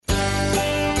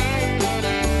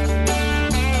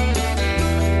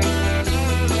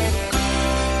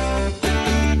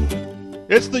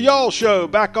It's the Y'all Show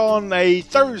back on a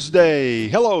Thursday.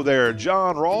 Hello there,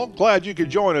 John Rawl. Glad you could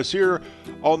join us here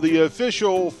on the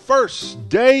official first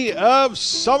day of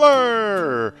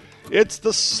summer. It's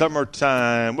the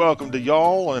summertime. Welcome to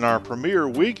y'all in our premiere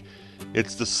week.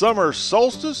 It's the summer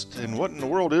solstice, and what in the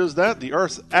world is that? The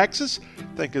Earth's axis.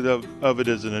 Think of it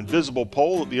as an invisible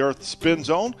pole that the Earth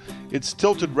spins on. It's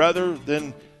tilted rather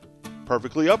than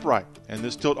perfectly upright, and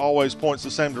this tilt always points the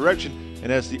same direction.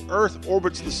 And as the Earth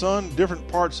orbits the sun, different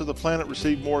parts of the planet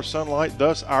receive more sunlight.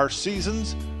 Thus, our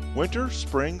seasons: winter,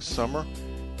 spring, summer,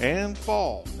 and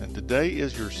fall. And today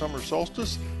is your summer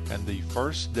solstice and the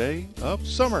first day of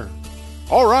summer.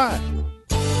 All right.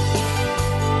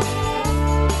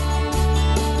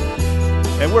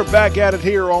 And we're back at it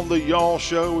here on the Y'all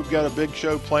Show. We've got a big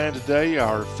show planned today,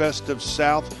 our Festive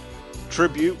South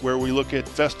tribute, where we look at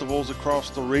festivals across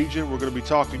the region. We're going to be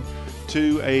talking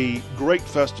to a great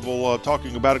festival,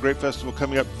 talking about a great festival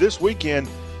coming up this weekend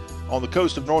on the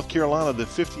coast of North Carolina, the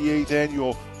 58th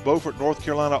annual Beaufort, North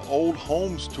Carolina Old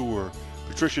Homes Tour.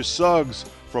 Patricia Suggs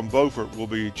from Beaufort will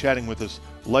be chatting with us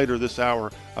later this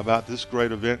hour about this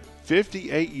great event.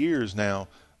 58 years now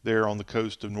there on the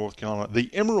coast of North Carolina,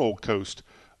 the Emerald Coast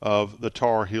of the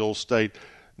Tar Heel State.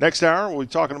 Next hour, we'll be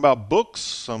talking about books,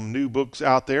 some new books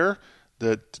out there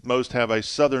that most have a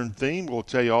Southern theme. We'll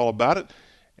tell you all about it.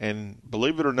 And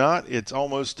believe it or not, it's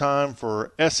almost time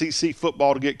for SEC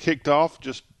football to get kicked off.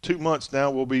 Just 2 months now,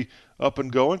 we'll be up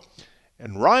and going.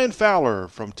 And Ryan Fowler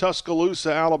from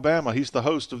Tuscaloosa, Alabama, he's the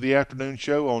host of the afternoon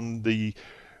show on the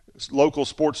local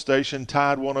sports station,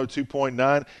 Tide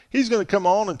 102.9. He's going to come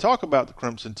on and talk about the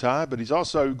Crimson Tide, but he's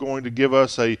also going to give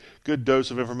us a good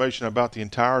dose of information about the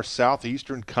entire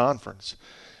Southeastern Conference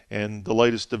and the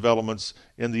latest developments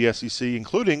in the SEC,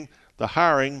 including the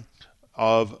hiring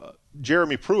of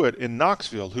Jeremy Pruitt in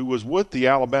Knoxville, who was with the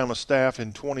Alabama staff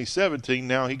in 2017.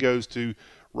 Now he goes to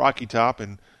Rocky Top,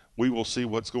 and we will see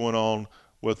what's going on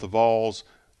with the Vols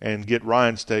and get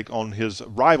Ryan's take on his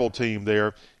rival team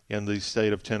there in the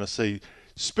state of Tennessee.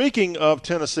 Speaking of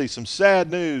Tennessee, some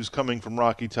sad news coming from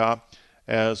Rocky Top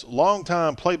as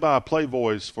longtime play-by-play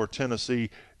voice for Tennessee,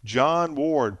 John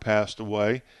Ward, passed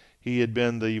away. He had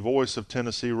been the voice of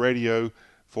Tennessee radio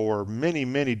for many,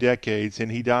 many decades,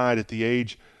 and he died at the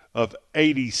age of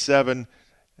 87.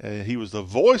 He was the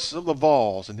voice of the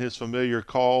Vols in his familiar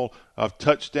call of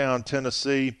Touchdown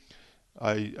Tennessee,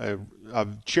 a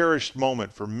cherished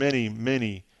moment for many,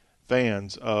 many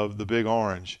fans of the Big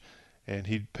Orange. And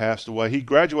he passed away. He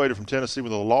graduated from Tennessee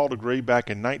with a law degree back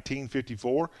in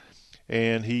 1954,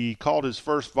 and he called his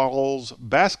first Vols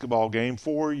basketball game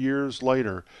 4 years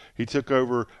later. He took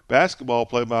over basketball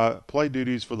play-by-play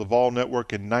duties for the Vol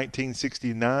Network in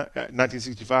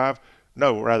 1965,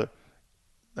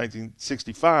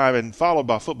 and followed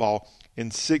by football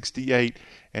in 68.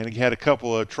 And he had a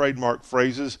couple of trademark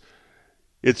phrases.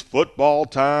 It's football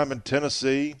time in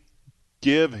Tennessee.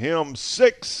 Give him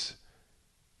 6.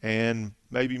 And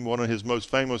maybe one of his most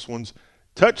famous ones,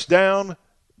 touchdown,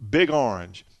 Big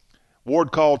Orange.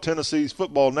 Ward called Tennessee's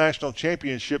football national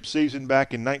championship season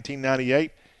back in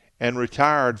 1998 and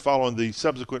retired following the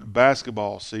subsequent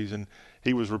basketball season.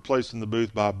 He was replaced in the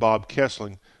booth by Bob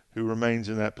Kessling, who remains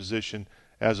in that position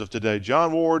as of today.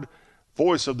 John Ward,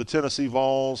 voice of the Tennessee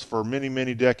Vols for many,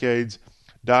 many decades,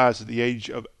 dies at the age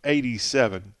of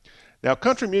 87. Now,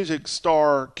 country music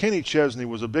star Kenny Chesney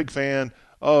was a big fan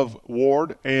of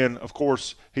Ward, and, of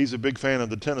course, he's a big fan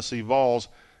of the Tennessee Vols.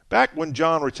 Back when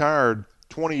John retired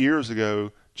 20 years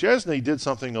ago, Chesney did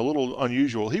something a little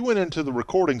unusual. He went into the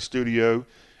recording studio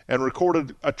and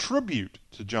recorded a tribute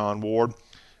to John Ward,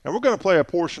 and we're going to play a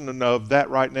portion of that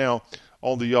right now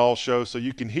on the Y'all Show so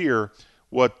you can hear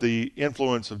what the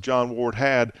influence of John Ward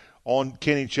had on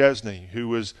Kenny Chesney, who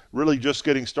was really just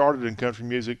getting started in country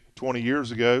music 20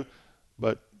 years ago,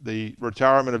 but the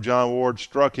retirement of John Ward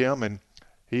struck him, and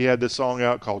he had this song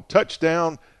out called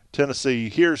Touchdown Tennessee.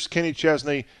 Here's Kenny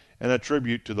Chesney and a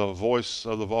tribute to the voice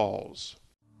of the Vols.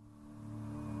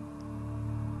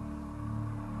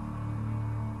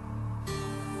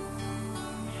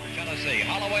 Tennessee,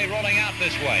 Holloway rolling out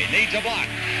this way, needs a block.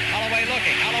 Holloway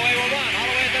looking, Holloway will run,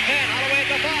 Holloway at the 10, Holloway at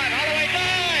the 5, Holloway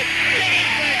dive!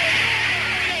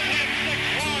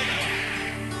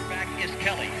 Back is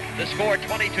Kelly. The score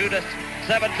 22-17.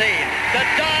 The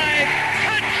dive,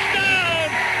 touchdown!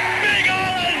 Big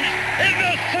Orange in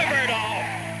the Superdome!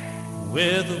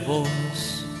 With a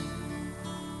voice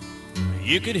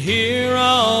you could hear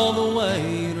all the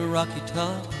way to Rocky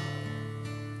Top.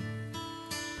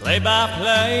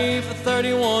 Play-by-play for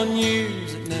 31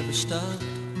 years, it never stopped.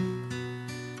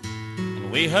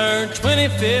 And we heard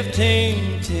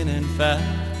 2015, 10 and 5.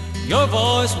 Your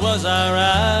voice was our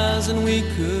eyes and we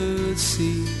could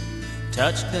see.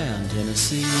 Touchdown,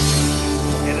 Tennessee.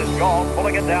 It is Galt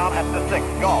pulling it down at the 6.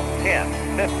 Galt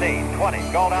 10, 15, 20.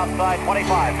 Galt outside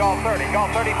 25. Galt 30.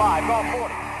 Galt 35. Galt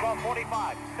 40. Galt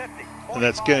 45. 50. And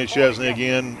that's Kenny Chesney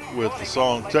again with the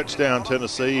song Touchdown,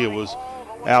 Tennessee. It was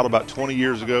out about 20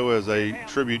 years ago as a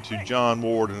tribute to John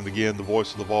Ward. And again, the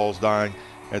voice of the Vols dying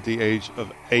at the age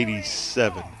of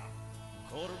 87.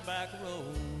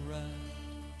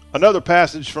 Another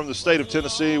passage from the state of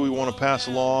Tennessee we want to pass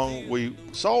along. We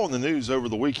saw in the news over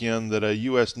the weekend that a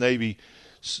U.S. Navy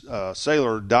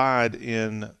sailor died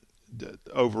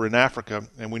over in Africa,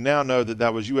 and we now know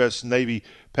that was U.S. Navy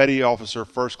Petty Officer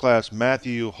First Class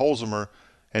Matthew Holzheimer,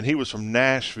 and he was from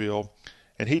Nashville,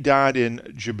 and he died in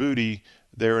Djibouti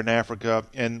there in Africa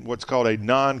in what's called a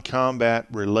non-combat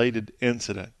related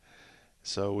incident.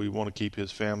 So we want to keep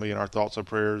his family in our thoughts and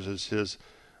prayers as his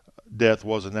death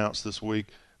was announced this week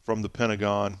from the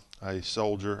Pentagon, a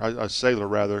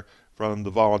sailor from the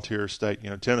volunteer state.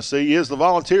 You know, Tennessee is the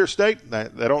volunteer state.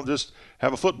 They don't just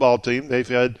have a football team. They've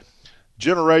had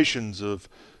generations of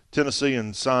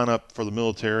Tennesseans sign up for the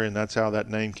military, and that's how that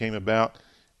name came about.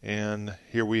 And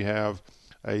here we have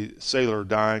a sailor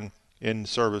dying in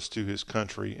service to his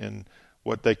country in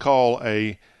what they call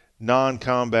a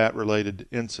non-combat related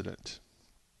incident.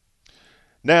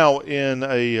 Now, in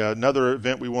another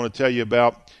event we want to tell you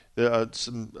about,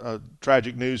 some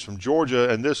tragic news from Georgia,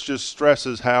 and this just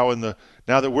stresses how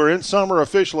now that we're in summer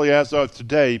officially as of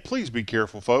today, please be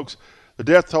careful, folks. The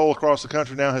death toll across the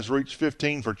country now has reached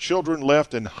 15 for children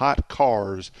left in hot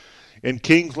cars. In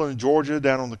Kingsland, Georgia,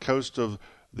 down on the coast of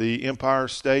the Empire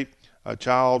State, a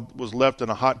child was left in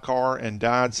a hot car and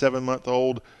died.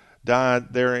 7-month-old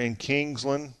died there in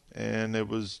Kingsland, and it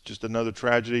was just another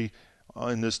tragedy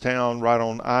in this town right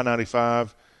on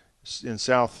I-95 in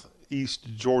southeast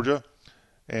Georgia.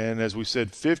 And as we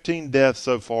said, 15 deaths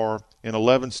so far in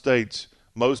 11 states,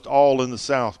 most all in the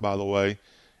South, by the way.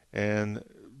 And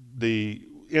the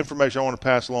information I want to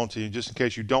pass along to you, just in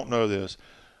case you don't know this.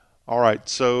 All right,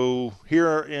 so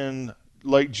here in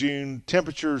late June,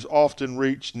 temperatures often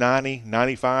reach 90,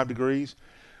 95 degrees.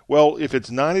 Well, if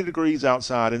it's 90 degrees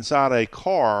outside, inside a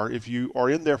car, if you are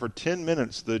in there for 10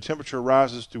 minutes, the temperature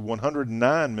rises to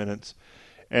 109 minutes.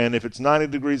 And if it's 90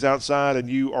 degrees outside and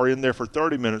you are in there for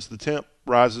 30 minutes, the temp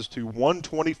rises to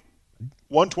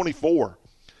 124.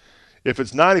 If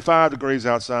it's 95 degrees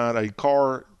outside, a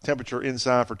car temperature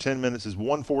inside for 10 minutes is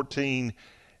 114.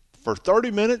 For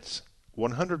 30 minutes,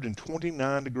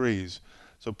 129 degrees.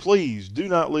 So please do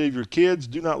not leave your kids,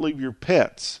 do not leave your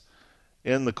pets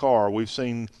in the car. We've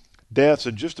seen deaths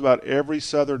in just about every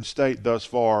southern state thus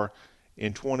far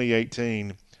in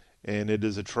 2018, and it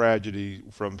is a tragedy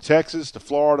from Texas to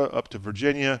Florida up to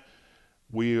Virginia.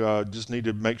 We just need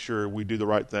to make sure we do the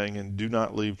right thing and do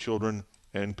not leave children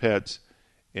and pets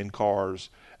in cars.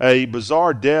 A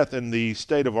bizarre death in the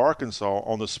state of Arkansas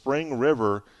on the Spring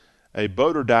River. A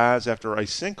boater dies after a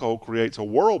sinkhole creates a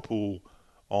whirlpool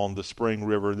on the Spring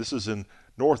River. This is in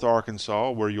North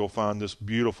Arkansas, where you'll find this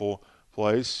beautiful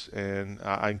place, and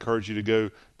I encourage you to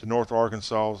go to North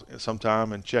Arkansas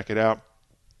sometime and check it out.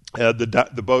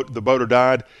 The boater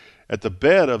died at the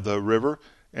bed of the river,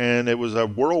 and it was a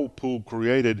whirlpool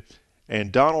created, and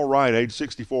Donald Wright, age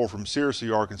 64, from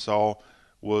Searcy, Arkansas,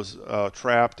 was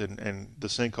trapped, and the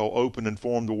sinkhole opened and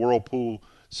formed the whirlpool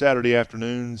Saturday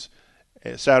afternoon,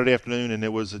 and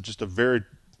it was just a very,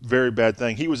 very bad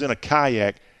thing. He was in a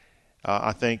kayak,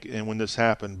 I think, and when this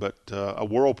happened, but a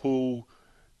whirlpool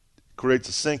creates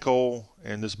a sinkhole,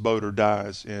 and this boater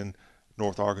dies in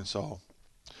North Arkansas.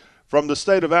 From the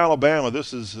state of Alabama,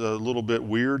 this is a little bit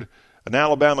weird. An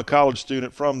Alabama college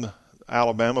student from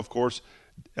Alabama, of course,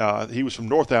 he was from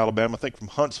North Alabama, I think from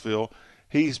Huntsville.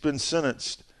 He's been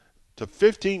sentenced to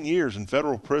 15 years in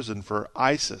federal prison for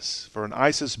ISIS, for an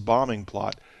ISIS bombing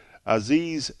plot.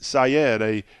 Aziz Syed,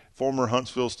 a former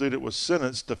Huntsville student, was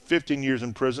sentenced to 15 years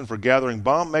in prison for gathering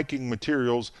bomb-making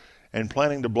materials and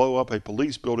planning to blow up a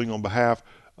police building on behalf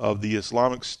of the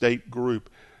Islamic State group.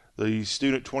 The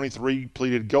student, 23,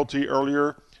 pleaded guilty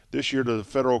earlier this year to the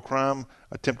federal crime,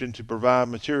 attempting to provide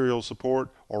material support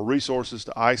or resources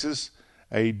to ISIS,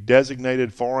 a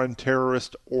designated foreign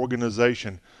terrorist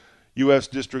organization. U.S.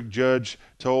 District Judge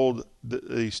told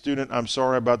the student,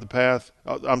 Syed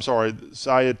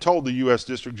told the U.S.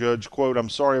 District Judge, quote, "I'm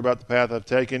sorry about the path I've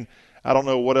taken. I don't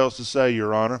know what else to say,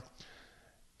 Your Honor."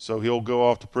 So he'll go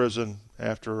off to prison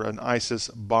after an ISIS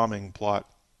bombing plot.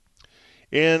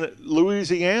 In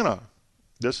Louisiana,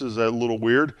 this is a little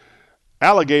weird.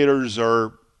 Alligators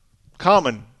are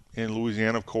common in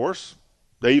Louisiana, of course.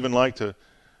 They even like to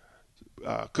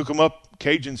cook them up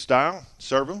Cajun style,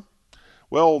 serve them.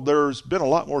 Well, there's been a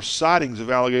lot more sightings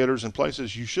of alligators in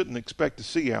places you shouldn't expect to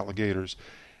see alligators.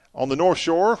 On the North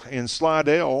Shore in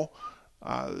Slidell,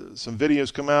 some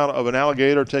videos come out of an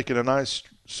alligator taking a nice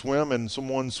swim in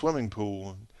someone's swimming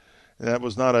pool. And that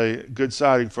was not a good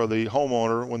sighting for the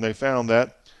homeowner when they found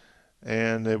that.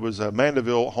 And it was a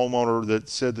Mandeville homeowner that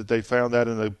said that they found that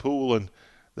in a pool, and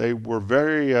they were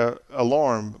very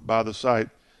alarmed by the sight.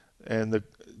 And the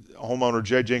homeowner,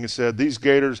 Jay Jenkins, said, "These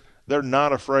gators, they're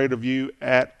not afraid of you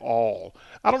at all."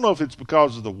 I don't know if it's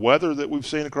because of the weather that we've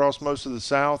seen across most of the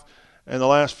South in the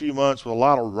last few months with a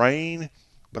lot of rain,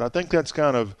 but I think that's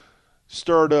kind of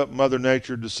stirred up Mother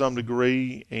Nature to some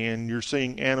degree, and you're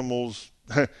seeing animals,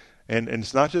 and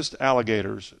it's not just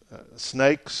alligators,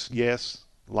 snakes, yes,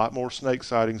 a lot more snake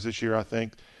sightings this year, I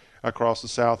think, across the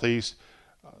Southeast.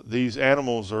 These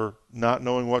animals are not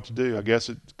knowing what to do. I guess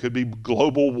it could be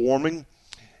global warming,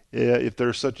 if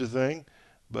there's such a thing.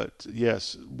 But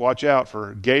yes, watch out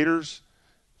for gators,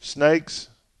 snakes,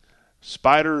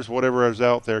 spiders, whatever is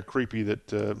out there creepy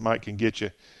that might can get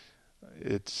you.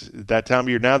 It's that time of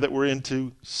year now that we're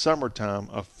into summertime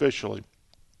officially.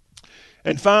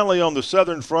 And finally, on the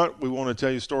southern front, we want to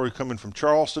tell you a story coming from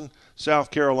Charleston,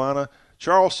 South Carolina.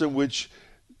 Charleston, which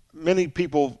many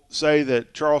people say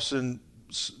that Charleston,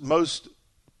 most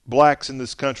blacks in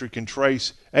this country can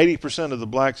trace, 80% of the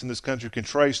blacks in this country can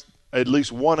trace at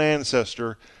least one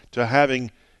ancestor to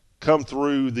having come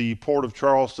through the port of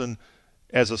Charleston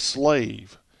as a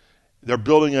slave. They're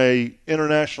building a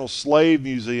international slave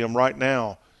museum right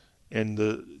now in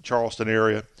the Charleston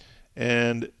area.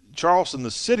 And Charleston,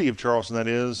 the city of Charleston, that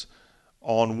is,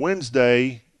 on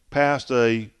Wednesday passed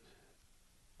a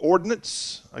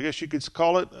ordinance, I guess you could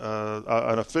call it,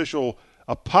 an official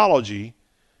apology.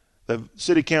 The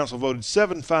city council voted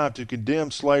 7-5 to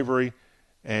condemn slavery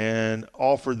and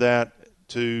offered that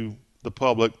to the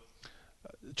public.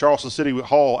 Charleston City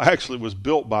Hall actually was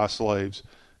built by slaves,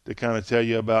 to kind of tell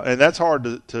you about, and that's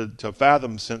hard to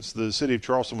fathom since the city of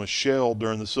Charleston was shelled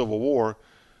during the Civil War,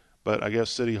 but I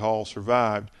guess City Hall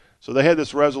survived. So they had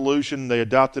this resolution. They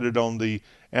adopted it on the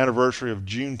anniversary of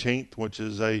Juneteenth, which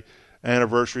is a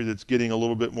anniversary that's getting a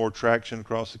little bit more traction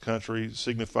across the country,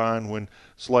 signifying when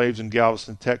slaves in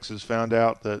Galveston, Texas found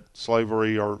out that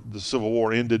slavery or the Civil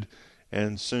War ended,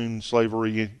 and soon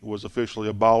slavery was officially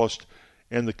abolished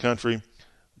in the country.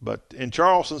 But in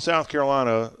Charleston, South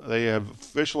Carolina, they have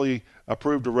officially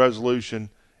approved a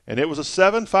resolution, and it was a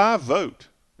 7-5 vote,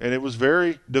 and it was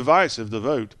very divisive, the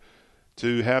vote,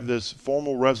 to have this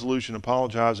formal resolution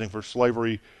apologizing for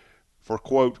slavery for,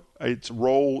 quote, its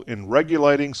role in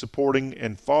regulating, supporting,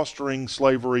 and fostering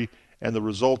slavery and the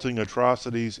resulting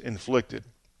atrocities inflicted.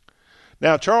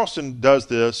 Now, Charleston does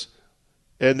this,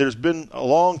 and there's been a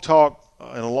long talk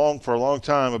for a long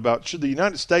time about should the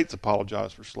United States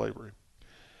apologize for slavery.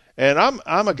 And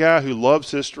I'm a guy who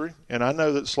loves history, and I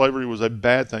know that slavery was a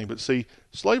bad thing. But see,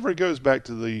 slavery goes back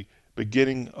to the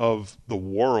beginning of the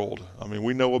world. I mean,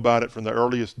 we know about it from the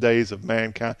earliest days of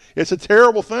mankind. It's a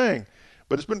terrible thing,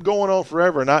 but it's been going on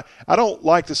forever. And I don't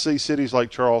like to see cities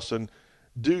like Charleston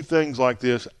do things like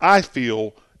this, I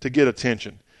feel, to get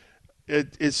attention.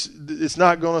 It's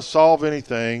not going to solve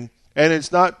anything, and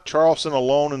it's not Charleston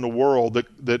alone in the world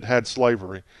that had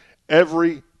slavery.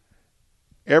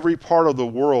 Every part of the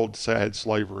world had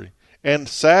slavery. And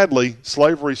sadly,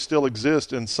 slavery still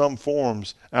exists in some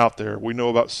forms out there. We know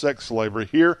about sex slavery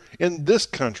here in this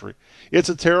country. It's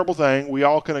a terrible thing. We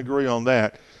all can agree on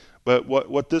that. But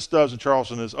what this does in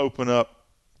Charleston is open up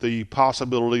the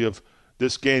possibility of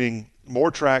this gaining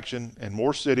more traction and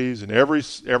more cities, and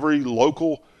every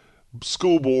local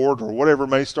school board or whatever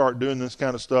may start doing this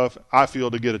kind of stuff, I feel,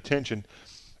 to get attention.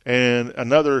 And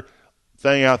another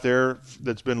thing out there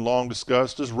that's been long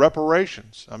discussed is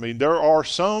reparations. I mean, there are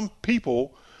some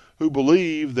people who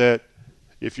believe that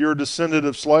if you're a descendant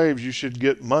of slaves, you should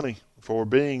get money for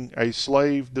being a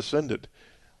slave descendant.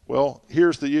 Well,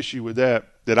 here's the issue with that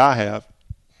I have.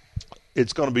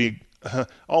 It's going to be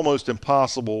almost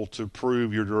impossible to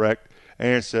prove your direct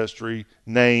ancestry,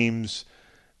 names,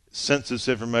 census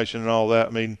information, and all that. I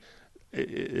mean,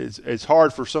 it's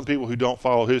hard for some people who don't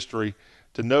follow history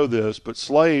to know this, but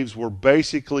slaves were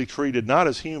basically treated not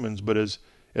as humans, but as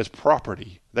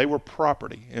property. They were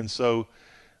property. And so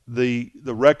the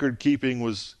record keeping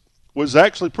was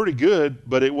actually pretty good,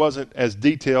 but it wasn't as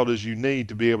detailed as you need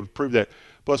to be able to prove that.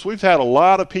 Plus, we've had a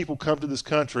lot of people come to this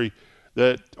country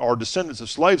that are descendants of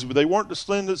slaves, but they weren't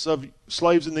descendants of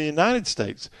slaves in the United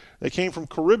States. They came from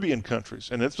Caribbean countries,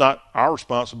 and it's not our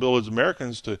responsibility as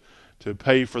Americans to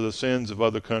pay for the sins of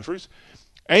other countries.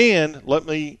 And let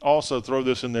me also throw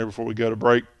this in there before we go to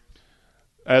break.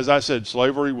 As I said,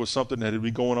 slavery was something that had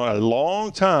been going on a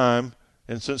long time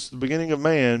and since the beginning of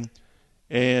man.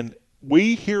 And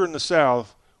we here in the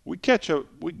South, we get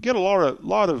a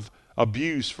lot of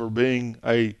abuse for being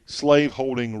a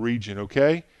slave-holding region,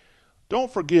 okay?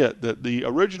 Don't forget that the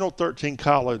original 13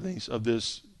 colonies of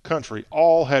this country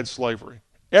all had slavery.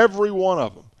 Every one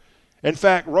of them. In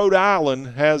fact, Rhode Island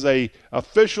has a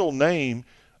official name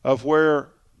of where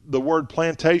the word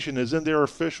plantation is in their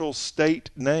official state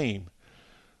name.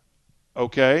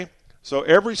 Okay? So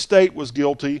every state was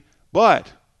guilty,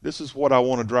 but this is what I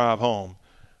want to drive home.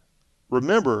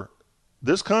 Remember,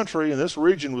 this country and this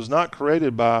region was not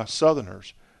created by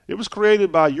Southerners. It was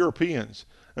created by Europeans.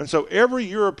 And so every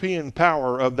European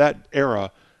power of that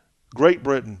era, Great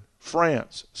Britain,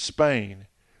 France, Spain,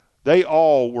 they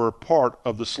all were part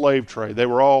of the slave trade. They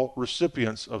were all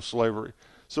recipients of slavery.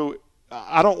 So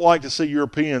I don't like to see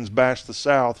Europeans bash the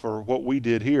South for what we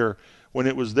did here when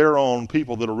it was their own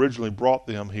people that originally brought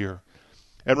them here.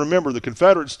 And remember, the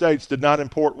Confederate States did not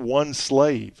import one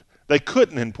slave. They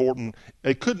couldn't import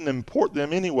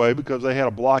them anyway because they had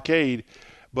a blockade.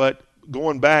 But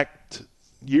going back to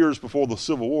years before the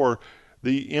Civil War,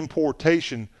 the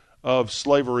importation of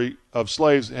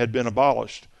slaves had been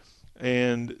abolished.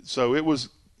 And so it was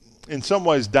in some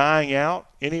ways dying out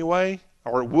anyway,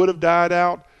 or it would have died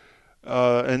out.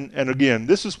 And again,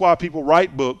 this is why people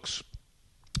write books,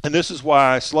 and this is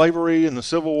why slavery and the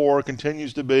Civil War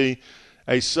continues to be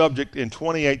a subject in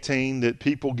 2018 that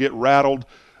people get rattled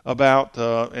about,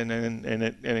 and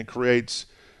it creates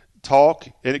talk,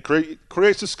 and it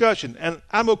creates discussion, and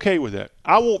I'm okay with that.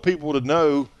 I want people to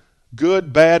know,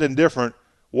 good, bad, and different,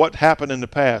 what happened in the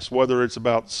past, whether it's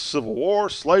about Civil War,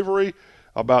 slavery,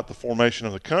 about the formation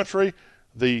of the country,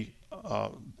 the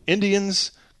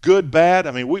Indians, good, bad.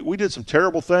 I mean, we did some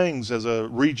terrible things as a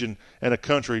region and a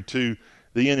country to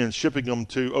the Indians, shipping them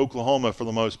to Oklahoma for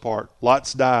the most part.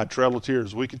 Lots died, Trail of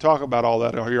Tears. We can talk about all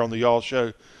that here on the Y'all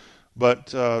Show.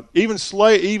 But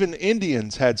even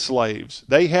Indians had slaves.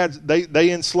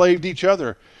 They enslaved each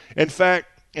other. In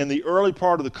fact, in the early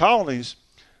part of the colonies,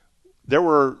 there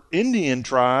were Indian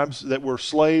tribes that were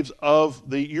slaves of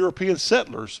the European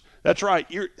settlers. That's right.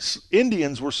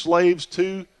 Indians were slaves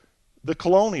to the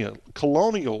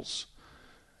colonials.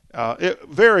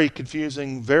 Very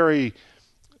confusing, very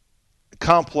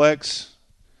complex,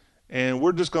 and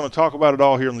we're just going to talk about it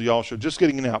all here on the Y'all Show, just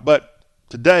getting it out. But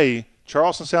today,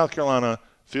 Charleston, South Carolina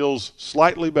feels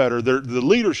slightly better. The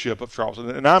leadership of Charleston,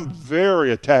 and I'm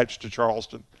very attached to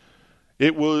Charleston.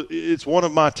 It's one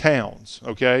of my towns,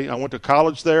 okay? I went to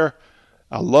college there.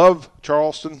 I love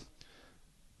Charleston,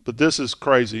 but this is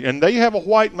crazy. And they have a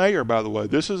white mayor, by the way.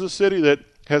 This is a city that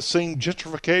has seen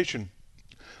gentrification.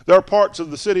 There are parts of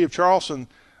the city of Charleston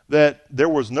that there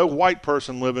was no white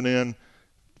person living in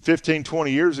 15,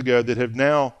 20 years ago that have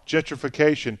now,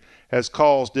 gentrification has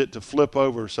caused it to flip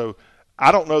over. So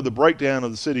I don't know the breakdown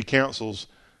of the city council's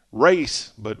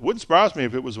race, but it wouldn't surprise me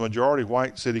if it was a majority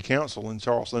white city council in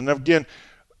Charleston. And again,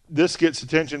 this gets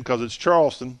attention because it's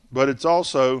Charleston, but it's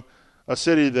also a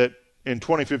city that in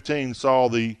 2015 saw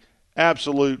the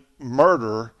absolute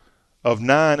murder of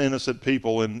 9 innocent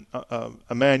people in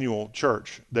Emmanuel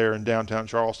Church there in downtown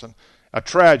Charleston. A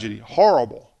tragedy,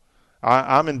 horrible.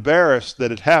 I'm embarrassed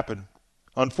that it happened.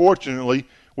 Unfortunately,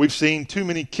 we've seen too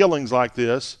many killings like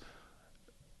this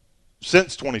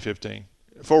since 2015.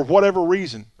 For whatever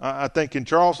reason, I think in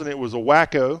Charleston it was a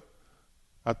wacko.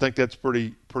 I think that's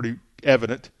pretty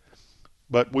evident.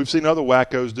 But we've seen other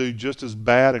wackos do just as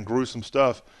bad and gruesome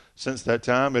stuff since that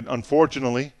time. And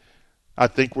unfortunately, I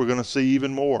think we're going to see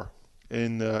even more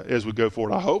as we go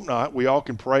forward. I hope not. We all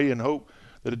can pray and hope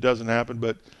that it doesn't happen.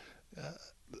 But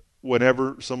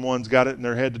whenever someone's got it in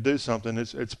their head to do something,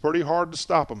 it's pretty hard to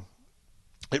stop them.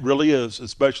 It really is,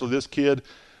 especially this kid.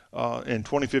 In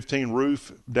 2015,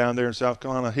 Roof down there in South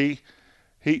Carolina,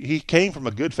 he came from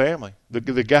a good family.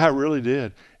 The guy really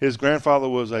did. His grandfather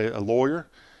was a lawyer,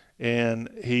 and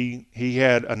he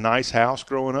had a nice house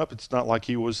growing up. It's not like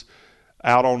he was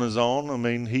out on his own. I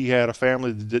mean, he had a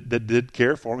family that did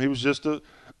care for him. He was just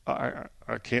I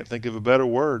can't think of a better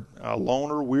word, a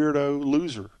loner, weirdo,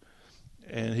 loser.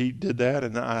 And he did that,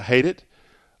 and I hate it.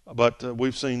 But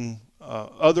we've seen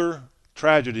other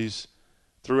tragedies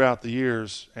throughout the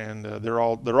years, and they're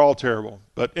all terrible.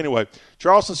 But anyway,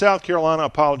 Charleston, South Carolina,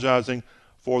 apologizing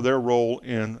for their role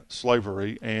in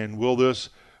slavery. And will this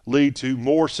lead to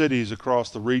more cities across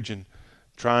the region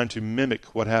trying to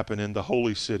mimic what happened in the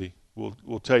Holy City?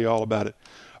 We'll tell you all about it.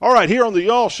 All right, here on the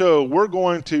Y'all Show, we're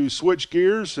going to switch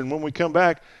gears, and when we come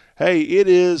back, hey, it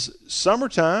is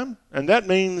summertime, and that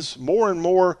means more and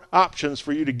more options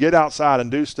for you to get outside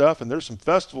and do stuff, and there's some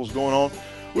festivals going on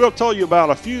We'll tell you about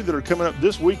a few that are coming up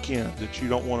this weekend that you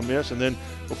don't want to miss. And then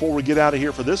before we get out of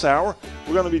here for this hour,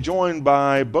 we're going to be joined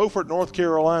by Beaufort, North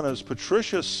Carolina's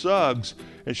Patricia Suggs,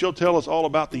 and she'll tell us all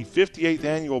about the 58th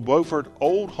annual Beaufort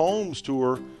Old Homes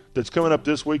Tour that's coming up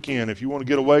this weekend. If you want to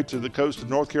get away to the coast of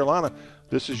North Carolina,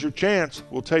 this is your chance.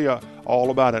 We'll tell you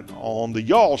all about it on the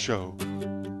Y'all Show.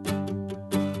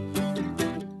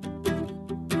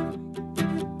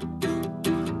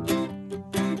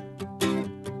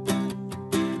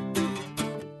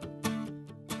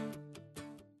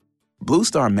 Blue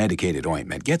Star Medicated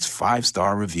Ointment gets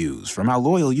 5-star reviews from our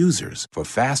loyal users for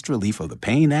fast relief of the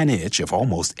pain and itch of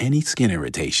almost any skin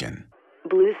irritation.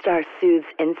 Blue Star soothes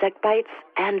insect bites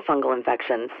and fungal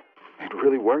infections. It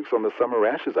really works on the summer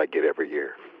rashes I get every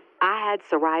year. I had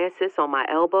psoriasis on my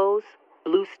elbows.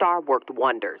 Blue Star worked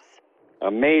wonders.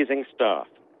 Amazing stuff.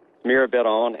 Smear a bit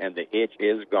on and the itch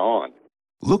is gone.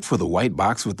 Look for the white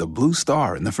box with the Blue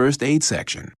Star in the first aid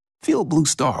section. Feel Blue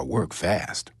Star work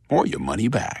fast, or your money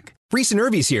back. Reese and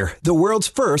Irvy's here, the world's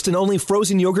first and only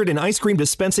frozen yogurt and ice cream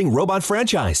dispensing robot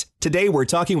franchise. Today, we're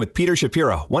talking with Peter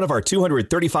Shapiro, one of our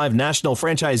 235 national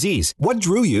franchisees. What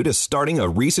drew you to starting a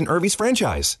Reese and Irvy's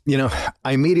franchise? You know,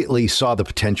 I immediately saw the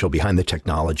potential behind the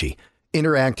technology.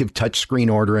 Interactive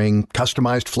touchscreen ordering,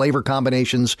 customized flavor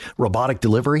combinations, robotic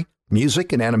delivery,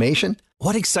 music and animation.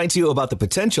 What excites you about the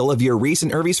potential of your Reese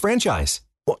and Irvy's franchise?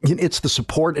 Well, it's the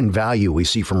support and value we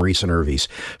see from Reese and Irvy's.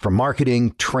 From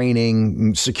marketing,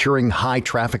 training, securing high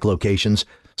traffic locations,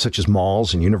 such as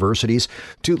malls and universities,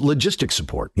 to logistics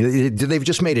support. They've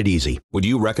just made it easy. Would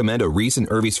you recommend a Reese and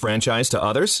Irvy's franchise to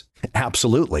others?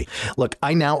 Absolutely. Look,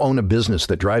 I now own a business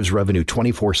that drives revenue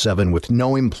 24/7 with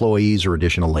no employees or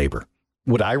additional labor.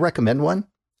 Would I recommend one?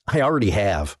 I already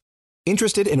have.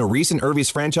 Interested in a Reese and Irvy's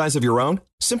franchise of your own?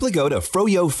 Simply go to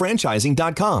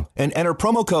froyofranchising.com and enter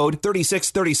promo code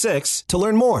 3636 to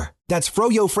learn more. That's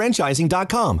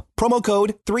froyofranchising.com, promo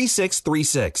code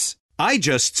 3636. I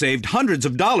just saved hundreds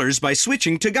of dollars by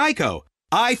switching to Geico.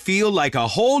 I feel like a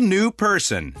whole new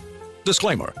person.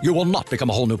 Disclaimer, you will not become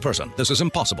a whole new person. This is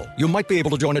impossible. You might be able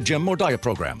to join a gym or diet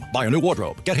program, buy a new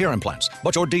wardrobe, get hair implants,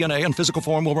 but your DNA and physical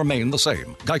form will remain the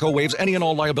same. Geico waives any and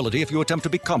all liability if you attempt to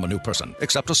become a new person,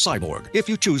 except a cyborg. If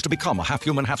you choose to become a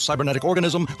half-human, half-cybernetic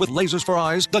organism with lasers for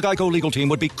eyes, the Geico legal team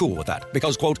would be cool with that,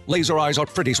 because, quote, laser eyes are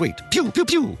pretty sweet. Pew, pew,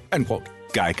 pew, end quote.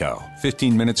 Geico.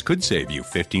 15 minutes could save you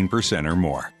 15% or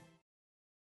more.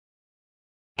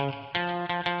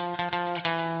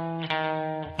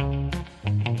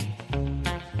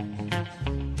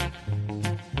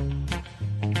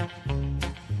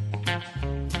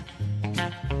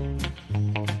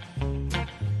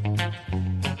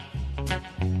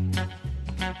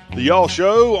 The Y'all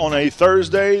Show on a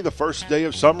Thursday, the first day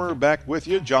of summer, back with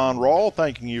you. John Rawl,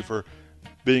 thanking you for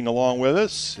being along with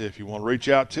us. If you want to reach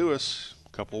out to us, a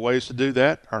couple of ways to do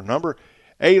that. Our number,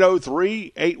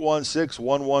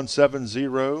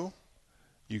 803-816-1170.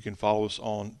 You can follow us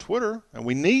on Twitter, and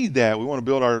we need that. We want to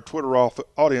build our Twitter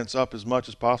audience up as much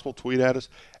as possible. Tweet at us,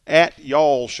 at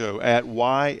Y'all Show, at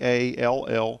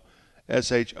YALLSHOW.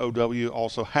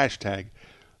 Also, hashtag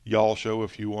Y'all Show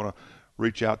if you want to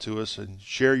reach out to us and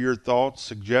share your thoughts,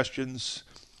 suggestions.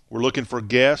 We're looking for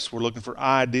guests. We're looking for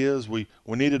ideas. We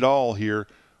need it all here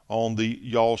on the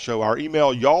Y'all Show. Our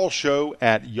email,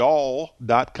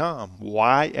 y'allshow@y'all.com,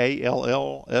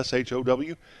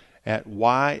 YALLSHOW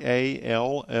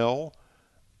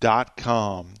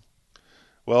 @YALL.com.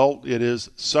 Well, it is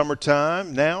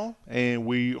summertime now, and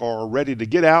we are ready to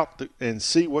get out and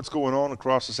see what's going on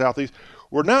across the Southeast.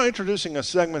 We're now introducing a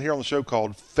segment here on the show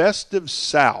called Festive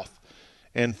South.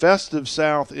 And Festive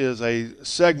South is a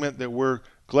segment that we're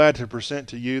glad to present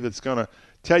to you that's going to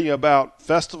tell you about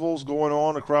festivals going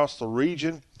on across the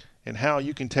region and how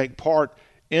you can take part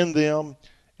in them.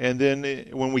 And then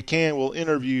when we can, we'll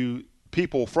interview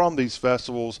people from these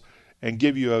festivals and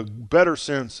give you a better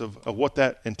sense of what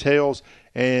that entails.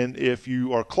 And if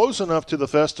you are close enough to the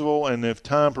festival and if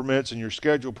time permits and your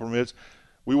schedule permits,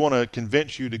 we want to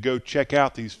convince you to go check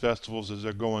out these festivals as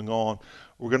they're going on.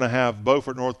 We're going to have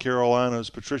Beaufort, North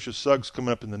Carolina's Patricia Suggs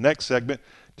coming up in the next segment,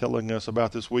 telling us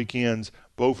about this weekend's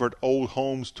Beaufort Old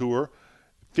Homes Tour,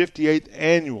 58th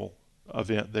annual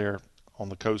event there on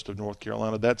the coast of North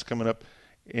Carolina. That's coming up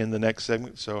in the next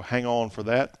segment, so hang on for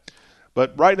that.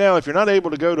 But right now, if you're not able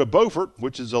to go to Beaufort,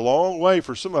 which is a long way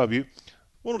for some of you, I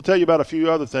want to tell you about a few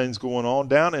other things going on.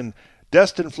 Down in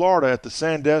Destin, Florida at the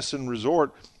Sandestin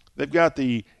Resort, they've got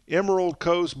the Emerald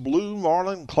Coast Blue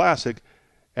Marlin Classic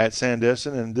at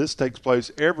Sandestin, and this takes place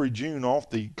every June off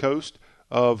the coast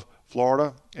of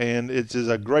Florida, and it is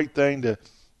a great thing to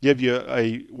give you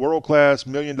a world-class $1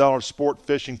 million sport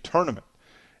fishing tournament.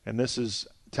 And this is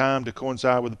time to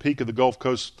coincide with the peak of the Gulf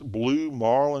Coast blue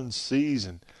marlin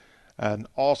season. An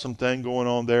awesome thing going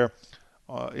on there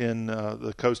in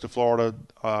the coast of Florida.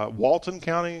 Walton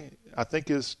County, I think,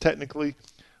 is technically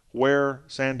where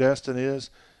Sandestin is.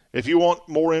 If you want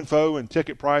more info and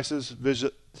ticket prices,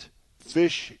 visit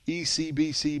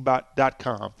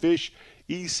fishecbc.com.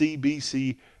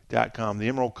 Fishecbc.com. The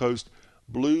Emerald Coast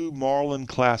Blue Marlin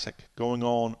Classic going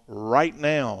on right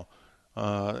now.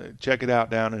 Check it out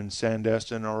down in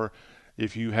Sandestin, or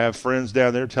if you have friends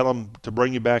down there, tell them to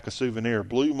bring you back a souvenir.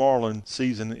 Blue Marlin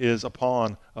season is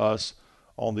upon us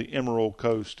on the Emerald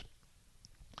Coast.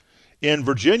 In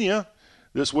Virginia,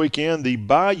 this weekend, the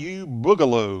Bayou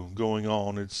Boogaloo going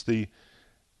on. It's the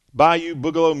Bayou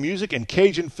Boogaloo Music and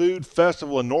Cajun Food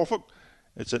Festival in Norfolk.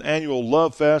 It's an annual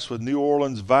love fest with New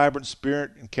Orleans' vibrant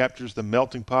spirit and captures the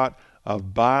melting pot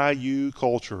of Bayou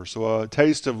culture. So a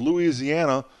taste of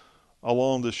Louisiana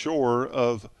along the shore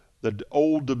of the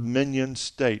Old Dominion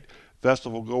state.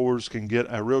 Festival goers can get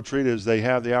a real treat as they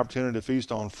have the opportunity to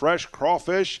feast on fresh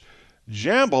crawfish,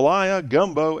 jambalaya,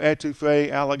 gumbo, etouffee,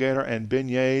 alligator, and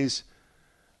beignets.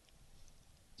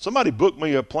 Somebody book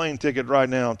me a plane ticket right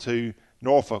now to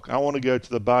Norfolk. I want to go to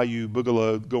the Bayou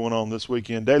Boogaloo going on this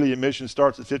weekend. Daily admission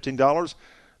starts at $15.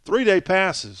 3-day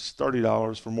passes,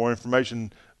 $30. For more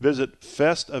information, visit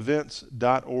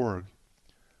festevents.org.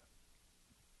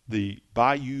 The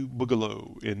Bayou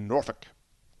Boogaloo in Norfolk.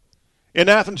 In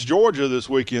Athens, Georgia this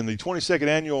weekend, the 22nd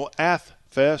annual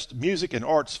AthFest Music and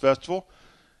Arts Festival.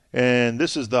 And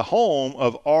this is the home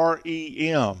of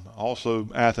REM, also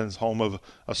Athens, home of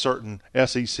a certain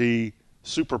SEC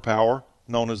superpower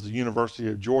known as the University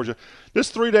of Georgia.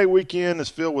 This 3-day weekend is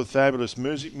filled with fabulous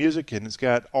music, and it's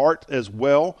got art as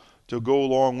well to go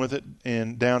along with it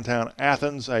in downtown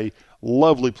Athens, a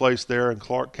lovely place there in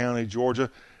Clark County,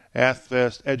 Georgia.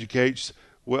 AthFest educates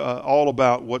all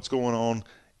about what's going on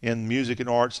in music and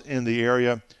arts in the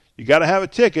area. You got to have a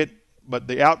ticket, but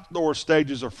the outdoor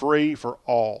stages are free for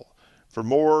all. For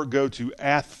more, go to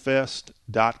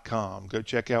athfest.com. Go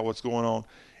check out what's going on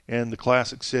in the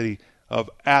classic city of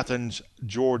Athens,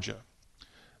 Georgia.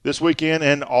 This weekend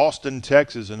in Austin,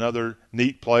 Texas, another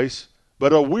neat place,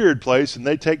 but a weird place, and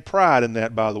they take pride in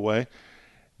that, by the way.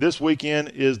 This weekend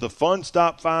is the Fun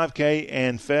Stop 5K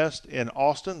and Fest in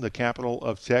Austin, the capital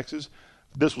of Texas.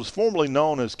 This was formerly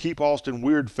known as Keep Austin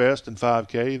Weird Fest and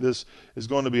 5K. This is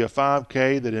going to be a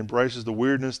 5K that embraces the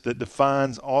weirdness that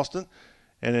defines Austin,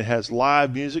 and it has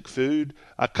live music, food,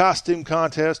 a costume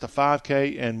contest, a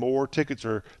 5K, and more. Tickets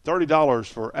are $30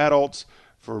 for adults.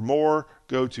 For more,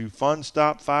 go to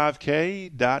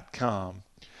funstop5k.com.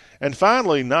 And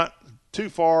finally, not too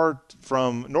far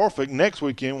from Norfolk, next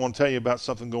weekend, I want to tell you about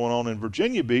something going on in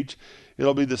Virginia Beach.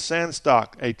 It'll be the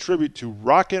Sandstock, a tribute to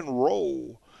rock and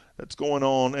roll that's going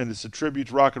on, and it's a tribute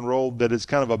to rock and roll that is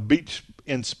kind of a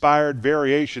beach-inspired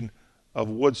variation of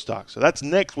Woodstock. So that's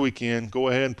next weekend. Go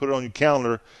ahead and put it on your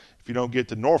calendar. If you don't get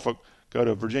to Norfolk, go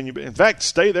to Virginia. In fact,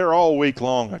 stay there all week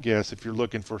long, I guess, if you're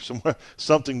looking for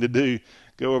something to do.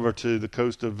 Go over to the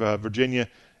coast of Virginia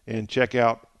and check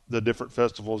out the different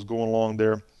festivals going along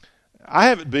there. I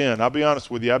haven't been, I'll be honest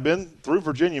with you. I've been through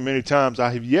Virginia many times. I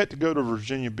have yet to go to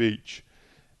Virginia Beach,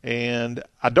 and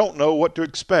I don't know what to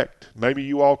expect. Maybe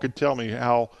you all could tell me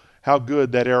how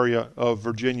good that area of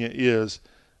Virginia is.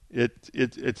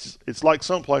 It's like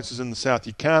some places in the South.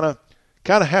 You kind of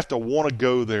have to want to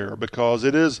go there because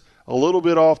it is a little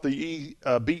bit off the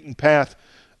beaten path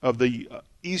of the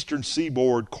Eastern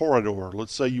Seaboard corridor.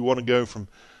 Let's say you want to go from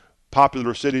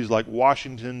popular cities like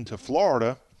Washington to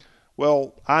Florida.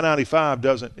 Well, I-95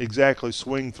 doesn't exactly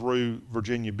swing through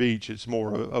Virginia Beach. It's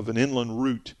more of an inland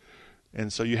route.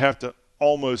 And so you have to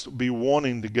almost be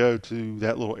wanting to go to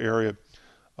that little area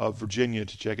of Virginia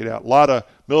to check it out. A lot of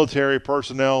military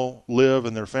personnel live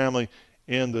and their family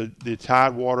in the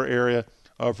Tidewater area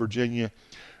of Virginia.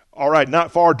 All right,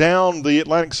 not far down the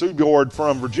Atlantic seaboard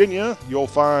from Virginia, you'll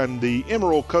find the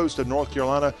Emerald Coast of North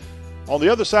Carolina. On the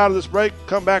other side of this break,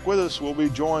 come back with us. We'll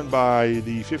be joined by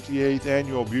the 58th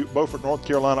Annual Beaufort, North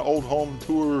Carolina Old Home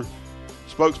Tour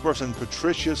spokesperson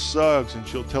Patricia Suggs, and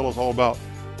she'll tell us all about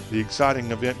the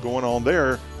exciting event going on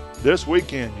there this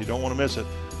weekend. You don't want to miss it.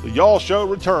 The Y'all Show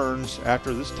returns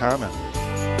after this timeout.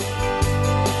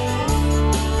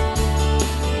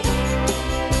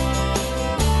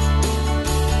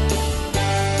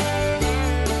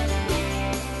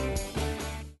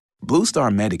 Blue Star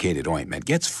Medicated Ointment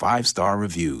gets 5-star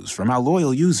reviews from our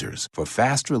loyal users for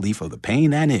fast relief of the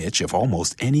pain and itch of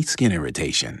almost any skin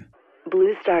irritation.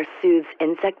 Blue Star soothes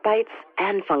insect bites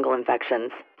and fungal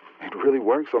infections. It really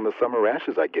works on the summer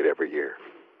rashes I get every year.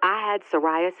 I had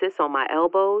psoriasis on my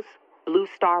elbows. Blue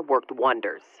Star worked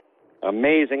wonders.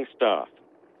 Amazing stuff.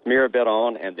 Smear a bit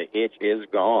on and the itch is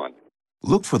gone.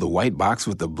 Look for the white box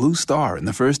with the blue star in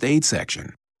the first aid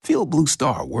section. Feel Blue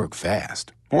Star work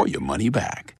fast, or your money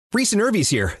back. Reese and Irvy's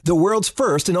here, the world's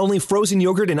first and only frozen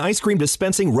yogurt and ice cream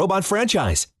dispensing robot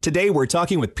franchise. Today, we're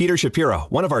talking with Peter Shapiro,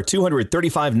 one of our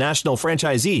 235 national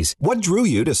franchisees. What drew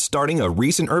you to starting a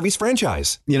Reese and Irvy's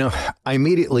franchise? You know, I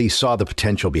immediately saw the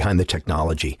potential behind the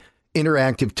technology.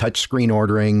 Interactive touchscreen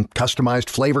ordering, customized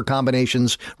flavor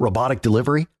combinations, robotic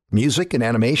delivery, music and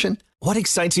animation. What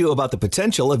excites you about the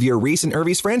potential of your Reese and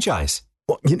Irvy's franchise?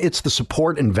 Well, it's the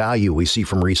support and value we see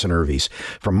from Reese and Irvy's.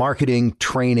 From marketing,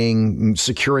 training,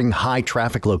 securing high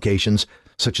traffic locations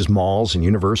such as malls and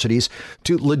universities,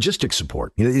 to logistics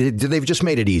support. They've just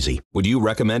made it easy. Would you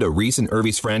recommend a Reese and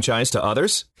Irvy's franchise to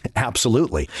others?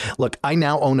 Absolutely. Look, I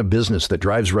now own a business that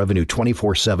drives revenue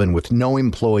 24/7 with no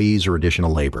employees or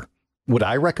additional labor. Would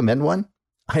I recommend one?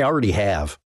 I already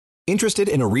have. Interested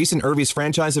in a Reese and Irvy's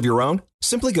franchise of your own?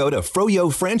 Simply go to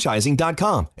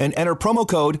froyofranchising.com and enter promo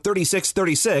code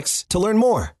 3636 to learn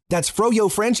more. That's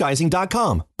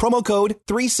froyofranchising.com, promo code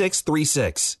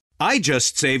 3636. I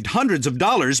just saved hundreds of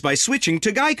dollars by switching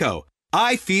to Geico.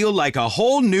 I feel like a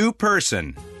whole new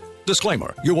person.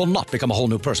 Disclaimer, you will not become a whole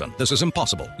new person. This is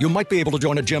impossible. You might be able to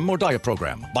join a gym or diet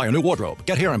program, buy a new wardrobe,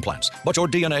 get hair implants, but your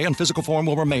DNA and physical form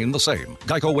will remain the same.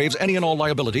 Geico waives any and all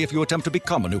liability if you attempt to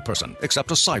become a new person,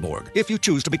 except a cyborg. If you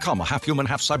choose to become a half-human,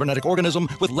 half-cybernetic organism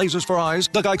with lasers for eyes,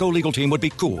 the Geico legal team would be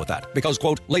cool with that, because,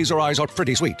 quote, laser eyes are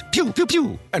pretty sweet. Pew, pew,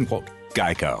 pew, end quote.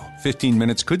 Geico. 15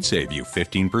 minutes could save you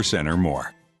 15% or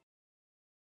more.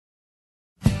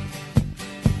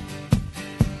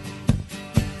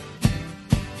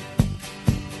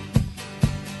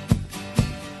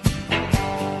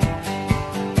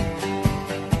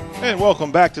 And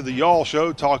welcome back to the Y'all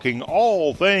Show, talking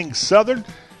all things Southern.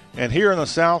 And here in the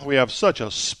South, we have such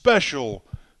a special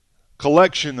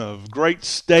collection of great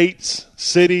states,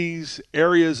 cities,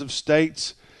 areas of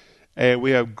states. And we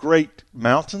have great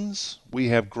mountains, we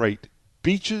have great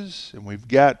beaches, and we've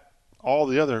got all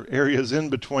the other areas in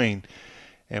between.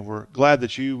 And we're glad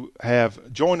that you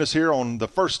have joined us here on the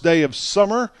first day of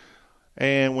summer.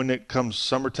 And when it comes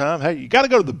summertime, hey, you got to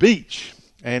go to the beach.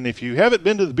 And if you haven't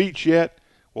been to the beach yet,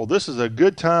 well, this is a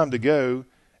good time to go.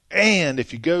 And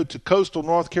if you go to coastal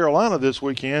North Carolina this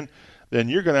weekend, then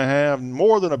you're going to have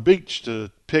more than a beach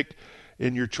to pick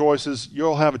in your choices.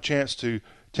 You'll have a chance to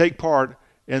take part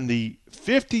in the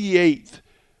 58th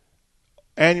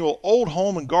annual Old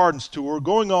Home and Gardens Tour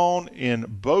going on in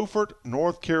Beaufort,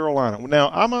 North Carolina.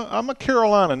 Now, I'm a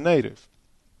Carolina native.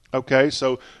 Okay,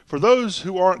 so for those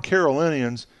who aren't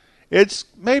Carolinians, it's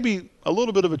maybe a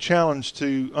little bit of a challenge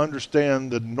to understand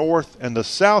the North and the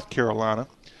South Carolina.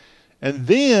 And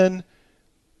then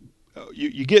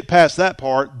you get past that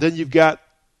part, then you've got,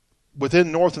 within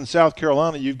North and South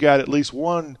Carolina, you've got at least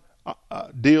one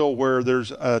deal where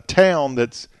there's a town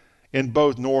that's in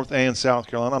both North and South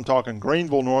Carolina. I'm talking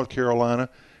Greenville, North Carolina,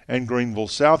 and Greenville,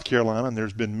 South Carolina. And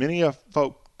there's been many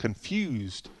folk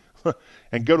confused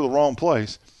and go to the wrong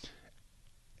place.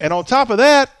 And on top of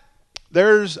that,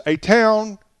 there's a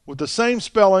town with the same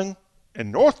spelling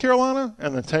in North Carolina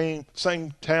and the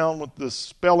same town with the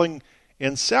spelling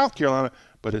in South Carolina,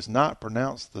 but it's not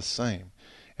pronounced the same.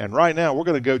 And right now we're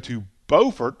going to go to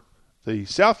Beaufort. The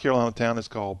South Carolina town is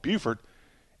called Beaufort,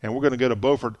 and we're going to go to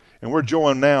Beaufort. And we're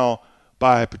joined now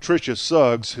by Patricia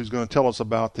Suggs, who's going to tell us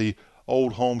about the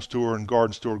Old Homes Tour and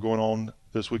Gardens Tour going on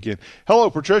this weekend. Hello,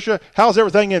 Patricia. How's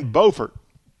everything in Beaufort?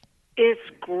 It's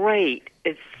great.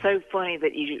 It's so funny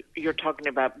that you're talking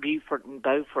about Beaufort and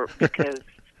Beaufort because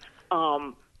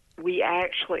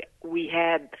we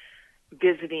had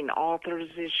visiting authors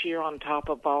this year on top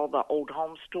of all the Old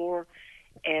Home Store,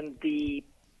 and the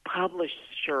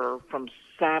publisher from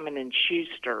Simon and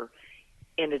Schuster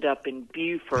ended up in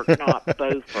Beaufort, not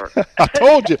Beaufort. I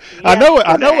told you. I know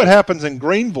it happens in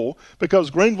Greenville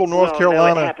because Greenville, North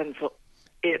Carolina. No,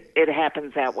 it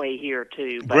happens that way here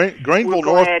too. But Greenville,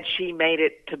 we're glad she made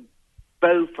it to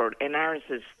Beaufort, and ours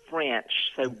is French,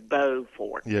 so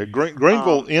Beaufort. Yeah,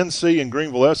 Greenville, NC, and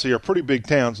Greenville, SC are pretty big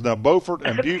towns. Now, Beaufort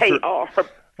and Beaufort. They are.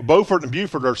 Beaufort and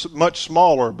Beaufort are much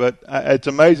smaller, but it's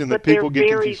amazing that people get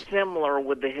confused. But they're very similar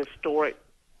with the historic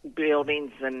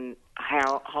buildings and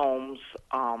homes.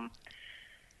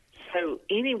 So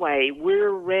anyway, we're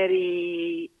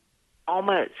ready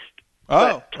almost.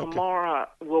 Oh, but tomorrow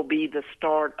will be the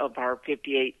start of our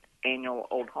 58th annual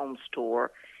Old Homes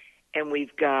Tour, and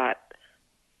we've got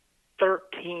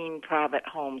 13 private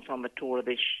homes on the tour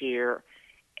this year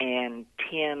and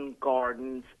 10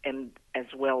 gardens, and as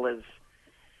well as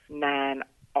 9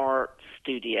 art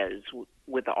studios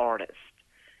with artists.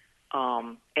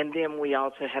 And then we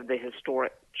also have the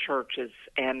historic churches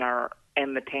and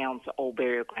the town's old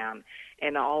burial ground,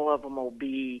 and all of them will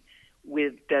be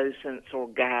with docents or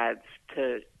guides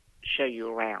to show you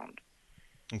around.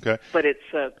 Okay. But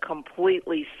it's a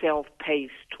completely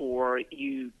self-paced tour.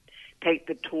 You take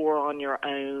the tour on your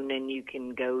own, and you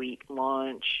can go eat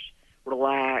lunch,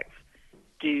 relax,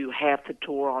 do half the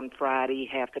tour on Friday,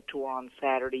 half the tour on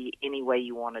Saturday, any way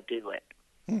you want to do it.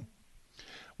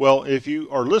 Well, if you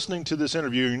are listening to this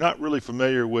interview and you're not really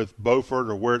familiar with Beaufort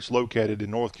or where it's located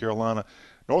in North Carolina,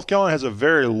 North Carolina has a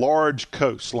very large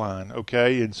coastline,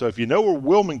 okay? And so if you know where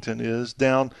Wilmington is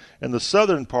down in the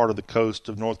southern part of the coast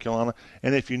of North Carolina,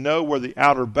 and if you know where the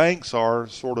Outer Banks are,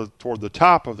 sort of toward the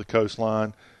top of the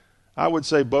coastline, I would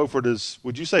say Beaufort is,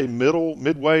 would you say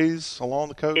midways along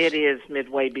the coast? It is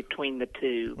midway between the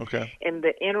two. Okay. And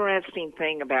the interesting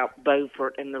thing about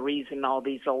Beaufort and the reason all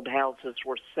these old houses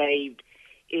were saved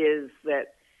is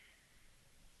that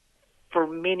for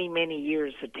many, many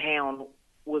years the town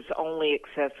was only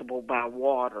accessible by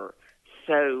water.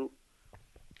 So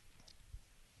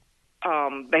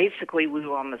basically we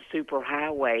were on the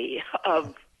superhighway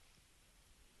of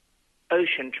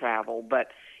ocean travel, but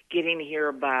getting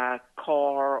here by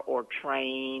car or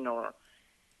train or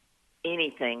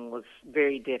anything was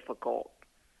very difficult.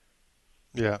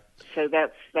 Yeah. So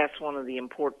that's one of the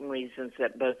important reasons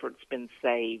that Beaufort's been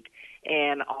saved,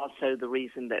 and also the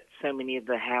reason that so many of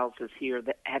the houses here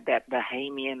that had that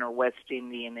Bahamian or West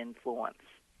Indian influence.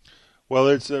 Well,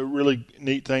 it's a really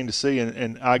neat thing to see,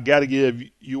 and I got to give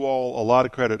you all a lot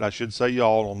of credit. I should say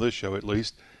y'all on this show at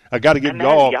least. I got to give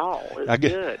y'all.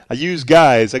 Good. I use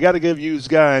guys. I got to give you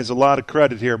guys a lot of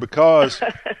credit here because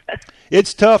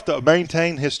it's tough to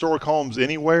maintain historic homes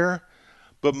anywhere,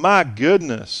 but my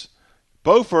goodness,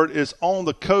 Beaufort is on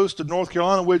the coast of North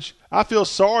Carolina, which I feel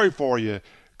sorry for you.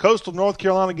 Coastal North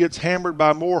Carolina gets hammered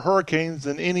by more hurricanes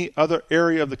than any other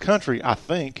area of the country, I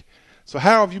think. So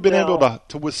how have you been able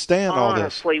to withstand all this?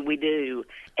 Honestly, we do.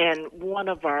 And one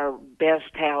of our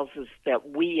best houses that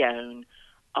we own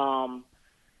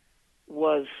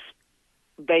was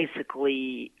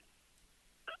basically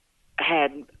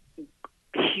had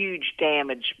huge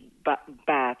damage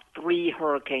by three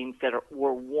hurricanes that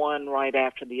were one right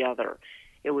after the other.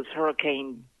 It was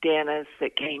Hurricane Dennis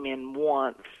that came in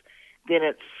once, then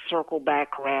it circled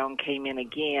back around, came in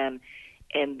again,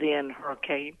 and then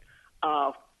Hurricane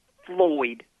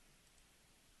Floyd.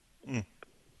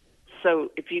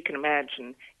 So if you can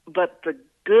imagine. But the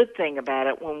good thing about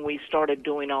it, when we started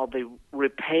doing all the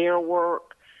repair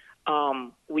work,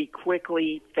 we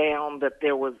quickly found that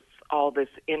there was all this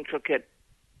intricate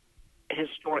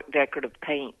historic decorative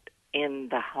paint in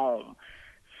the home.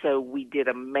 So we did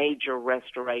a major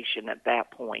restoration at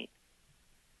that point.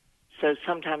 So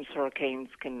sometimes hurricanes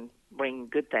can bring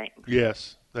good things.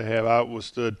 Yes, they have. I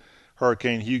withstood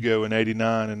Hurricane Hugo in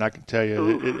 '89, and I can tell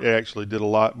you it actually did a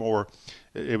lot more.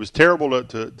 It was terrible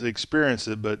to experience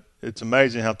it, but it's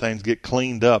amazing how things get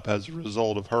cleaned up as a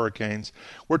result of hurricanes.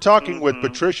 We're talking with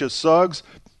Patricia Suggs.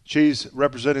 She's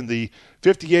representing the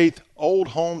 58th Old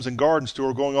Homes and Gardens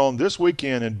Tour going on this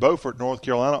weekend in Beaufort, North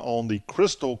Carolina, on the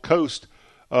Crystal Coast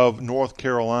of North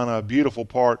Carolina, a beautiful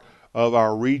part of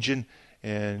our region.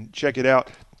 And check it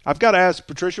out. I've got to ask,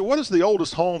 Patricia, what is the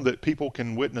oldest home that people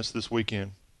can witness this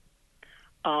weekend?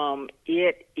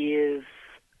 It is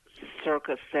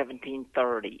circa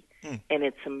 1730, and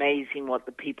it's amazing what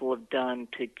the people have done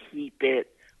to keep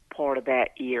it part of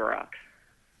that era.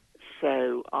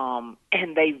 So,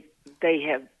 and they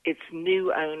have, it's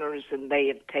new owners, and they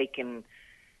have taken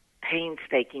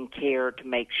painstaking care to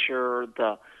make sure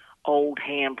the old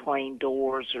hand-plane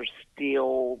doors are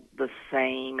still the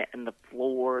same, and the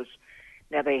floors.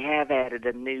 Now they have added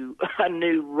a new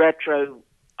retro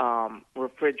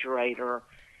refrigerator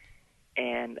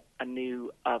and a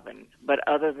new oven, but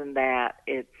other than that,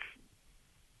 it's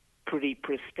pretty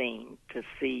pristine to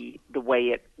see the way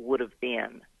it would have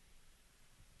been.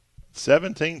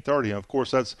 1730. Of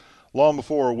course, that's long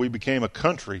before we became a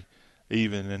country,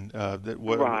 even, and that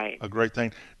was a great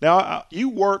thing. Now, you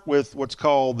work with what's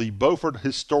called the Beaufort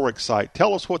Historic Site.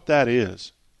 Tell us what that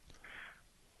is.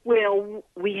 Well,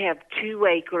 we have 2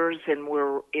 acres, and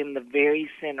we're in the very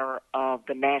center of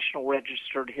the National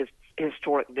Registered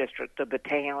Historic District of the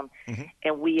town,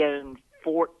 and we own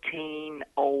 14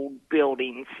 old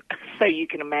buildings. So you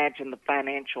can imagine the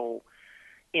financial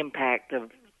impact of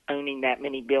owning that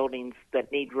many buildings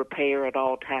that need repair at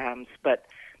all times. But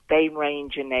they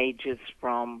range in ages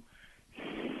from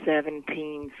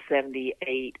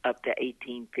 1778 up to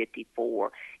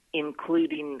 1854,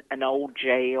 including an old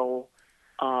jail,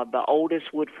 the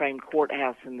oldest wood frame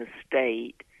courthouse in the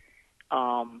state,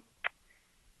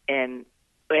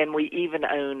 and we even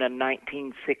own a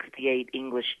 1968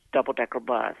 English double-decker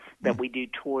bus that we do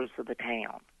tours of the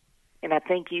town. And I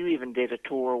think you even did a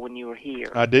tour when you were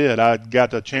here. I did. I got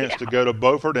the chance to go to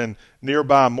Beaufort and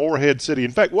nearby Morehead City.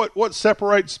 In fact, what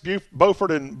separates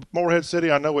Beaufort and Morehead City?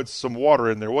 I know it's some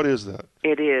water in there. What is that?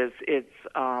 It is. It's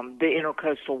the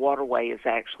Intercoastal Waterway is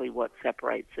actually what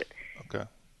separates it. Okay.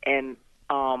 And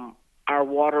our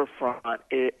waterfront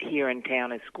here in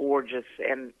town is gorgeous,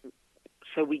 and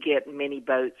so we get many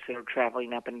boats that are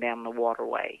traveling up and down the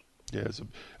waterway. Yes,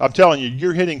 I'm telling you,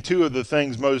 you're hitting two of the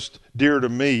things most dear to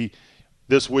me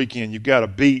this weekend. You've got a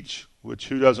beach, which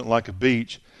who doesn't like a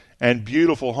beach, and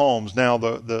beautiful homes. Now,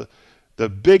 the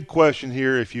big question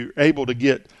here, if you're able to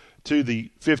get to the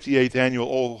 58th Annual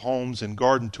Old Homes and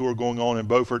Garden Tour going on in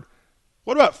Beaufort,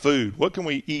 what about food? What can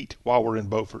we eat while we're in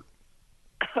Beaufort?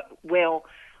 Well,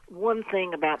 one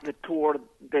thing about the tour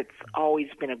that's always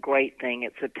been a great thing,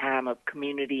 it's a time of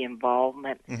community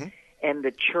involvement. Mm-hmm. And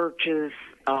the churches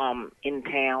in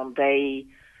town, they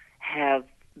have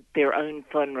their own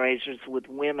fundraisers with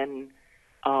women.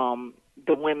 The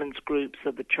women's groups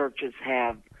of the churches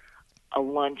have a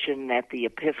luncheon at the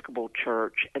Episcopal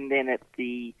Church, and then at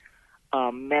the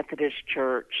Methodist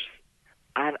Church,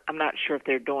 I'm not sure if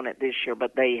they're doing it this year,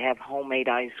 but they have homemade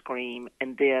ice cream.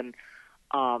 And then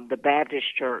the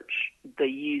Baptist Church, the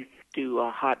youth do a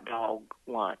hot dog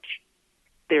lunch.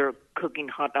 They're cooking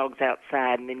hot dogs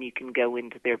outside, and then you can go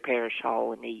into their parish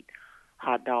hall and eat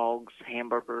hot dogs,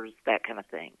 hamburgers, that kind of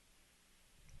thing.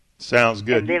 Sounds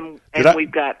good. And then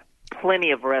we've got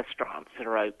plenty of restaurants that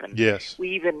are open. Yes. We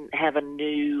even have a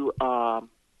new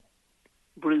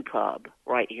brew pub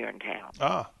right here in town.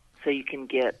 Ah. So you can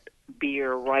get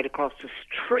beer right across the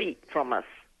street from us.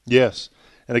 Yes.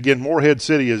 And again, Morehead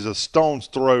City is a stone's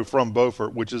throw from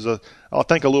Beaufort, which is I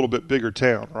think a little bit bigger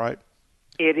town, right?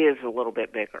 It is a little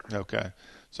bit bigger. Okay.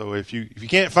 So if you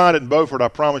can't find it in Beaufort, I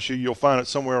promise you'll find it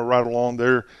somewhere right along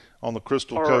there on the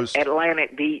Crystal Coast.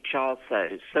 Atlantic Beach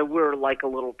also. So we're like a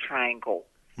little triangle.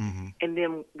 Mm-hmm. And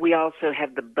then we also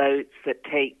have the boats that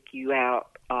take you out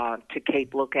to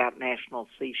Cape Lookout National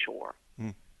Seashore.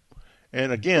 Mm.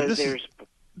 And again, so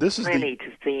this is plenty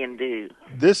to see and do.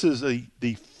 This is the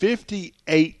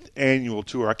 58th annual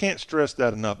tour. I can't stress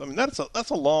that enough. I mean, that's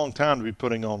a long time to be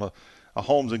putting on a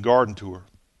homes and garden tour.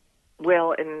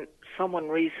 Well, and someone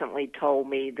recently told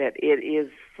me that it is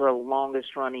the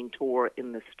longest running tour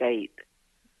in the state.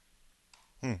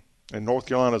 And North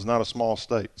Carolina is not a small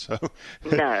state, so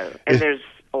no. And there's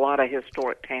a lot of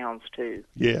historic towns too.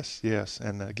 Yes.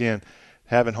 And again,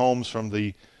 having homes from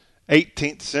the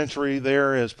 18th century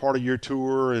there as part of your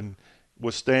tour, and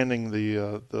withstanding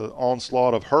the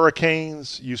onslaught of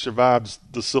hurricanes. You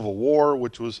survived the Civil War,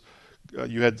 which was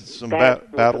you had some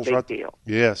battles, a big right? Deal.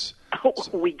 Yes.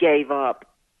 We gave up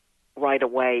right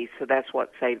away, so that's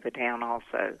what saved the town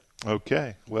also.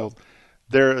 Okay. Well,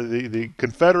 the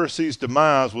Confederacy's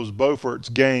demise was Beaufort's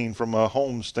gain from a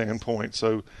home standpoint.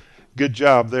 So, good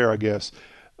job there, I guess.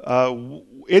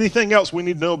 Anything else we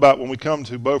need to know about when we come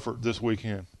to Beaufort this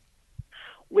weekend?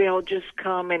 Well, just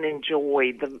come and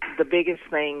enjoy. The biggest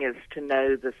thing is to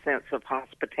know the sense of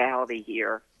hospitality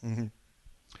here. Mm-hmm.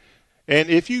 And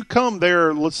if you come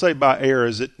there, let's say by air,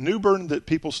 is it New Bern that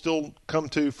people still come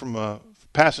to from a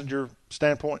passenger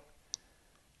standpoint?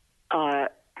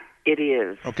 It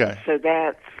is. Okay. So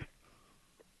that's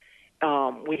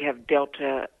we have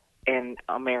Delta and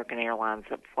American Airlines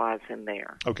that flies in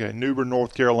there. Okay, New Bern,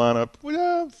 North Carolina.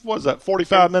 What is that,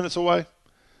 45 minutes away?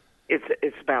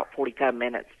 It's about 45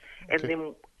 minutes. And Okay.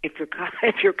 then if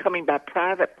you're coming by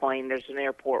private plane, there's an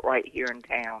airport right here in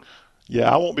town.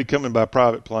 Yeah, I won't be coming by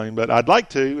private plane, but I'd like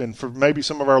to, and for maybe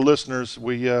some of our listeners,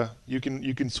 you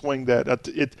can swing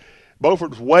that.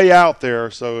 Beaufort's way out there,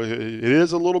 so it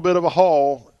is a little bit of a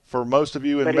haul for most of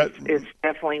you. But it's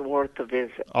definitely worth the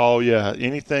visit. Oh yeah,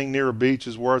 anything near a beach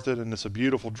is worth it, and it's a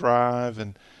beautiful drive,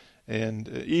 and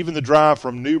even the drive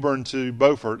from New Bern to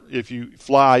Beaufort, if you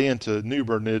fly into New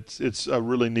Bern, it's a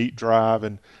really neat drive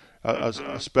and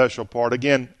a special part.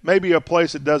 Again, maybe a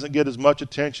place that doesn't get as much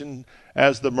attention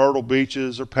as the Myrtle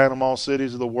Beaches or Panama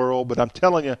Cities of the world, but I'm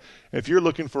telling you, if you're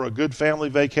looking for a good family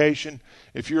vacation,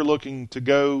 if you're looking to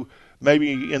go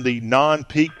maybe in the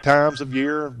non-peak times of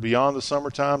year, beyond the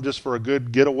summertime, just for a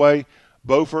good getaway,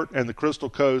 Beaufort and the Crystal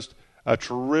Coast, a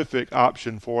terrific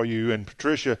option for you. And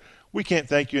Patricia, we can't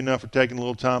thank you enough for taking a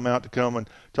little time out to come and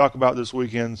talk about this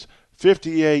weekend's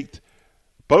 58th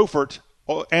Beaufort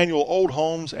Annual Old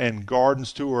Homes and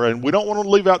Gardens Tour. And we don't want to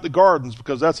leave out the gardens,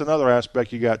 because that's another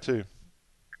aspect you got too.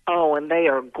 Oh, and they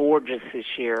are gorgeous this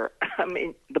year. I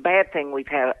mean, the bad thing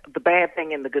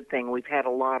and the good thing, we've had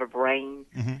a lot of rain.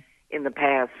 Mm-hmm. in the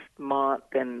past month,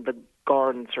 and the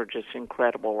gardens are just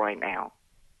incredible right now.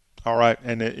 All right,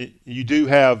 and you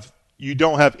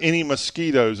don't have any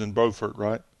mosquitoes in Beaufort,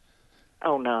 right?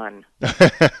 Oh, none.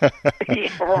 Yeah,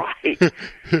 right.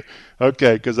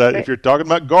 Okay, because if you're talking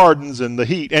about gardens and the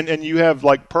heat, and you have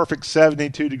like perfect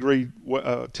 72-degree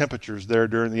temperatures there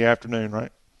during the afternoon,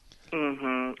 right?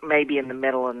 Mm-hmm. Maybe in the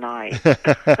middle of the night.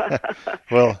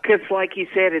 Well, because like you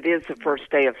said, it is the first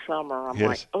day of summer. I'm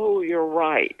like, oh, you're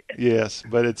right. Yes,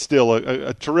 but it's still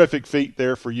a terrific feat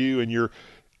there for you and your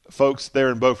folks there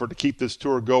in Beaufort to keep this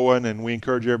tour going, and we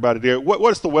encourage everybody to do it.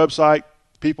 What's the website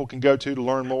people can go to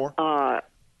learn more?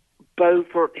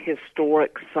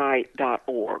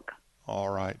 BeaufortHistoricSite.org. All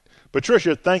right.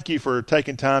 Patricia, thank you for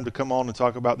taking time to come on and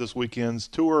talk about this weekend's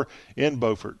tour in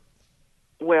Beaufort.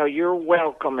 Well, you're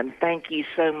welcome, and thank you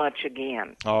so much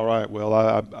again. All right. Well,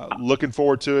 I'm looking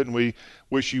forward to it, and we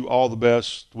wish you all the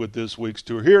best with this week's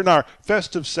tour here in our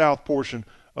Festive South portion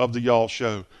of the Y'all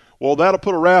Show. Well, that'll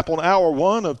put a wrap on Hour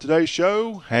 1 of today's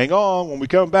show. Hang on. When we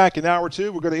come back in Hour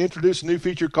 2, we're going to introduce a new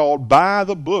feature called Buy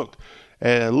the Book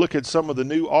and look at some of the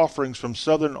new offerings from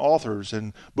Southern authors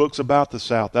and books about the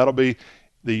South. That'll be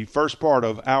the first part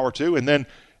of Hour 2. And then,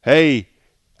 hey,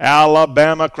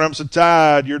 Alabama Crimson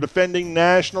Tide, your defending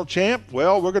national champ.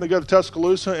 Well, we're going to go to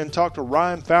Tuscaloosa and talk to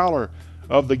Ryan Fowler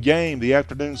of The Game, the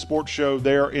afternoon sports show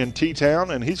there in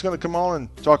T-Town. And he's going to come on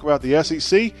and talk about the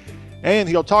SEC. And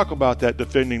he'll talk about that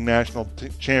defending national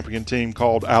champion team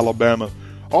called Alabama.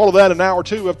 All of that in Hour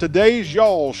 2 of today's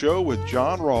Y'all Show with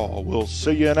John Rawl. We'll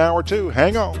see you in Hour 2.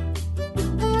 Hang on.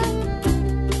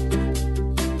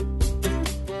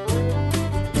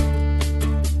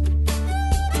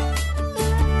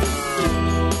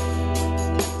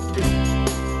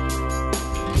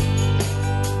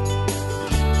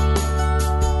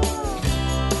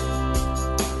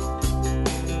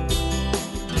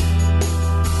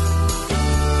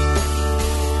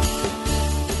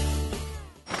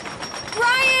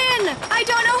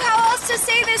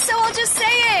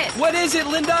 What is it,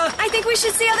 Linda? I think we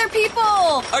should see other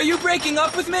people. Are you breaking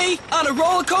up with me? On a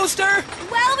roller coaster?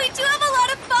 Well, we do have a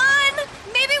lot of fun.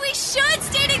 Maybe we should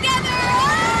stay together.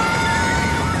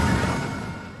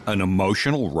 An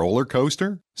emotional roller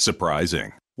coaster?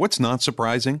 Surprising. What's not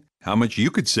surprising? How much you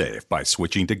could save by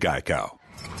switching to Geico.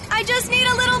 I just need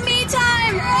a little me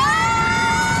time.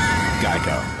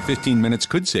 Geico. 15 minutes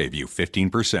could save you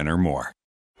 15% or more.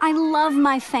 I love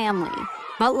my family,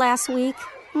 but last week,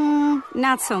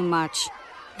 not so much.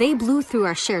 They blew through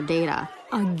our shared data.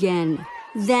 Again.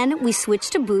 Then we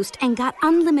switched to Boost and got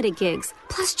unlimited gigs,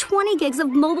 plus 20 gigs of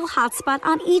mobile hotspot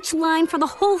on each line for the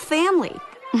whole family.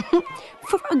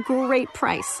 For a great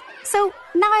price. So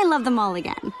now I love them all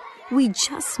again. We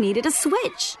just needed a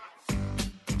switch.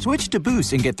 Switch to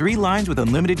Boost and get 3 lines with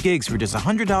unlimited gigs for just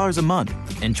 $100 a month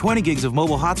and 20 gigs of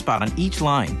mobile hotspot on each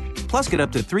line. Plus, get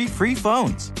up to 3 free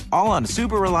phones, all on a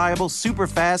super reliable, super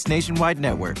fast nationwide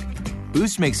network.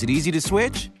 Boost makes it easy to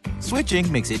switch. Switching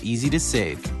makes it easy to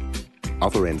save.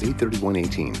 Offer ends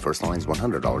 8/31/18. First line's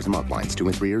 $100 a month. Lines 2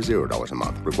 and 3 are $0 a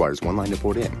month. Requires 1 line to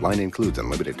port in. Line includes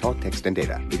unlimited talk, text, and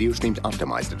data. Video streams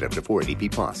optimized at up to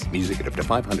 480p+. Music at up to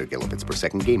 500 kilobits per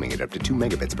second. Gaming at up to 2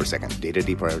 megabits per second. Data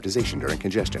deprioritization during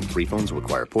congestion. Free phones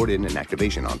require port in and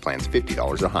activation on plans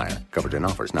 $50 or higher. Coverage and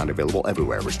offers not available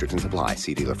everywhere. Restrictions apply.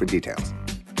 See dealer for details.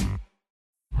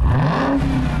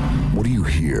 What do you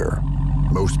hear?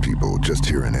 Most people just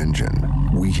hear an engine.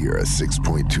 We hear a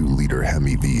 6.2-liter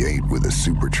Hemi V8 with a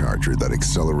supercharger that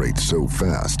accelerates so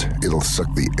fast, it'll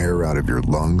suck the air out of your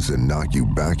lungs and knock you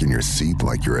back in your seat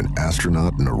like you're an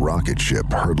astronaut in a rocket ship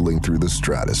hurtling through the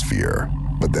stratosphere.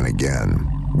 But then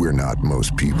again, we're not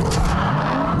most people.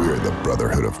 We're the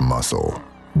Brotherhood of Muscle.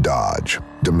 Dodge.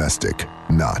 Domestic,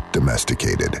 not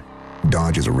domesticated.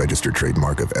 Dodge is a registered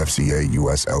trademark of FCA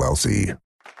US LLC.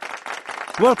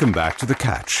 Welcome back to The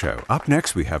Cat Show. Up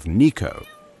next, we have Nico.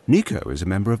 Nico is a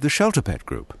member of the Shelter Pet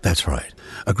Group. That's right.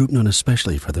 A group known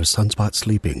especially for their sunspot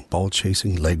sleeping, ball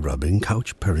chasing, leg rubbing,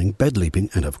 couch purring, bed leaping,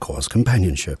 and of course,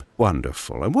 companionship.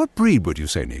 Wonderful. And what breed would you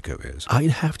say Nico is? I'd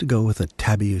have to go with a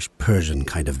tabbyish Persian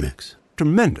kind of mix.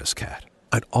 Tremendous cat.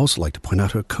 I'd also like to point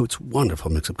out her coat's wonderful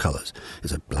mix of colors.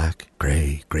 Is it black,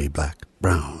 gray, black,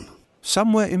 brown?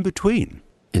 Somewhere in between.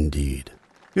 Indeed.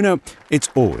 You know, it's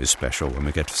always special when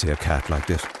we get to see a cat like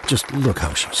this. Just look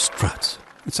how she struts.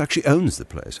 It's like she owns the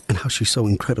place. And how she's so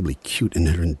incredibly cute in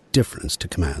her indifference to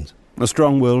commands. A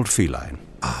strong-willed feline.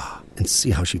 Ah, and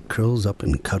see how she curls up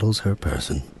and cuddles her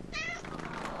person.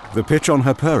 The pitch on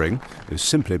her purring is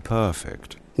simply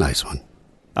perfect. Nice one.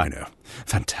 I know.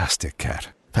 Fantastic cat.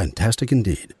 Fantastic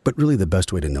indeed. But really the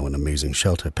best way to know an amazing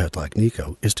shelter pet like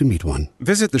Nico is to meet one.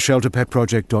 Visit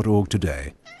theshelterpetproject.org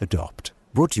today Adopt.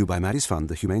 Brought to you by Maddie's Fund,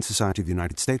 the Humane Society of the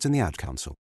United States, and the Ad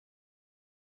Council.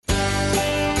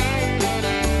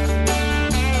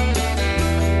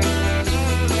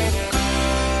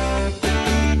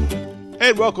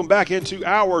 And welcome back into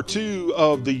Hour 2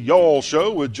 of the Y'all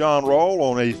Show with John Rawl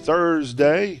on a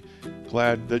Thursday.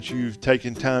 Glad that you've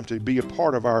taken time to be a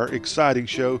part of our exciting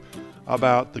show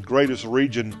about the greatest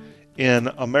region in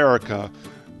America.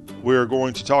 We're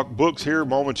going to talk books here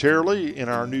momentarily in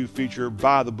our new feature,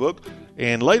 By the Book.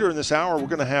 And later in this hour, we're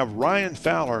going to have Ryan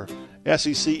Fowler,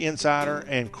 SEC Insider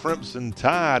and Crimson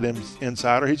Tide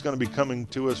Insider. He's going to be coming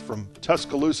to us from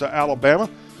Tuscaloosa, Alabama,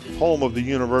 home of the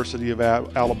University of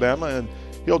Alabama, and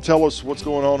he'll tell us what's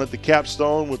going on at the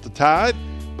Capstone with the Tide,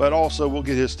 but also we'll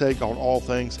get his take on all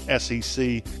things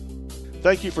SEC.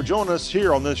 Thank you for joining us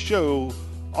here on this show,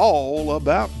 all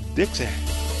about Dixie.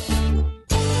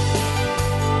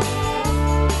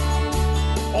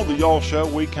 On the Y'all Show,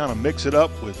 we kind of mix it up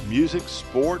with music,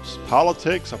 sports,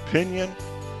 politics, opinion,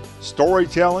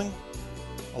 storytelling,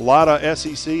 a lot of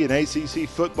SEC and ACC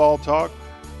football talk,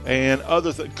 and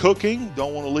other cooking.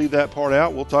 Don't want to leave that part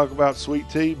out. We'll talk about sweet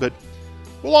tea, but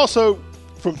we'll also,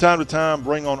 from time to time,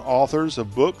 bring on authors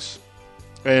of books,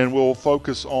 and we'll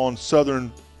focus on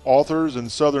Southern authors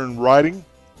and Southern writing.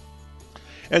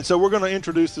 And so we're going to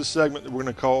introduce this segment that we're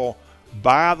going to call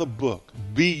By the Book,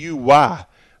 B-U-Y,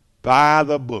 By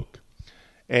the Book.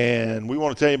 And we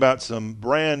want to tell you about some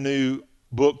brand new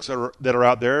books that are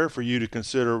out there for you to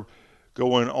consider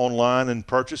going online and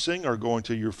purchasing, or going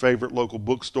to your favorite local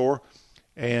bookstore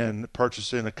and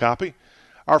purchasing a copy.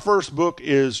 Our first book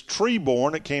is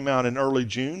Treeborn. It came out in early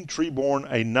June. Treeborn,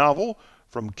 a novel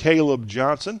from Caleb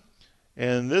Johnson.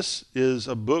 And this is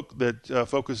a book that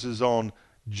focuses on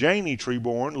Janie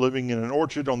Treeborn living in an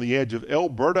orchard on the edge of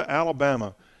Elberta,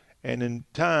 Alabama. And in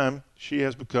time, she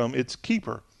has become its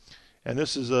keeper. And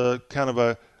this is a kind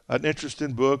of an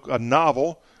interesting book, a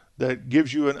novel that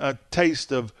gives you a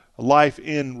taste of life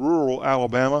in rural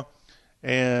Alabama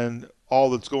and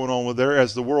all that's going on with there.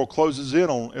 As the world closes in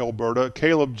on Elberta,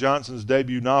 Caleb Johnson's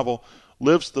debut novel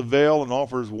lifts the veil and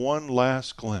offers one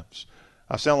last glimpse.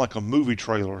 I sound like a movie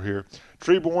trailer here.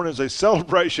 Treeborn is a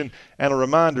celebration and a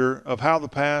reminder of how the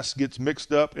past gets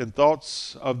mixed up in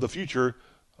thoughts of the future,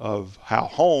 of how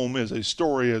home is a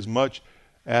story as much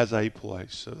as a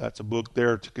place. So that's a book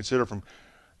there to consider from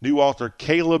new author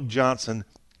Caleb Johnson.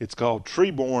 It's called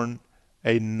Treeborn,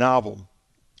 a novel.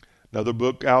 Another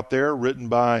book out there written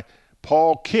by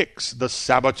Paul Kix, The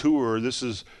Saboteur. This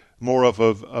is more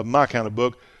of my kind of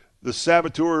book. The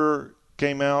Saboteur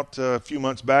came out a few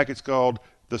months back. It's called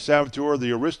The Saboteur,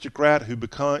 the aristocrat who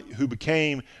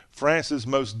became France's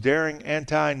most daring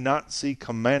anti-Nazi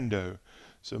commando.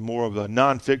 So more of a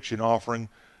nonfiction offering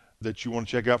that you want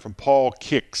to check out from Paul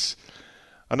Kix.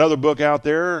 Another book out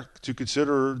there to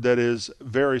consider that is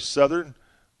very Southern,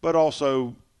 but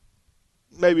also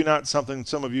maybe not something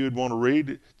some of you would want to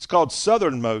read. It's called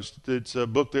Southernmost. It's a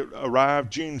book that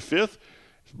arrived June 5th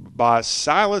by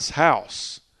Silas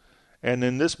House. And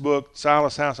in this book,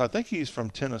 Silas House, I think he's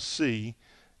from Tennessee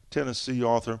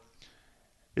author.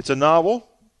 It's a novel,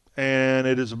 and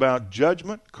it is about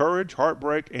judgment, courage,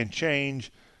 heartbreak, and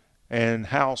change, and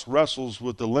House wrestles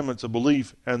with the limits of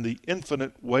belief and the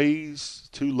infinite ways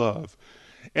to love.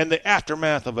 In the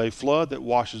aftermath of a flood that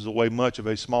washes away much of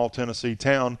a small Tennessee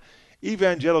town,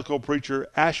 evangelical preacher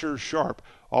Asher Sharp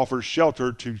offers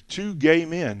shelter to two gay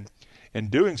men. In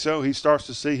doing so, he starts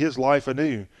to see his life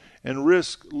anew and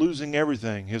risk losing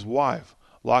everything: his wife,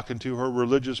 locked into her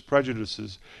religious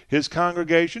prejudices, his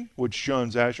congregation, which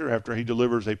shuns Asher after he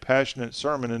delivers a passionate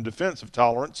sermon in defense of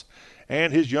tolerance,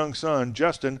 and his young son,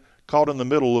 Justin, caught in the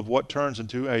middle of what turns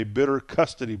into a bitter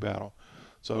custody battle.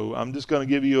 So I'm just going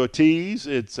to give you a tease.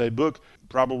 It's a book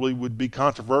probably would be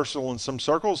controversial in some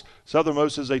circles.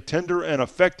 Southernmost is a tender and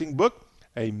affecting book,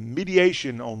 a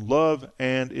mediation on love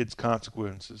and its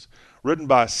consequences. Written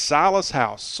by Silas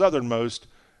House, Southernmost,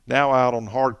 now out on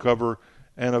hardcover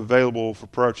and available for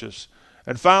purchase.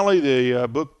 And finally, the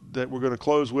book that we're going to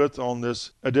close with on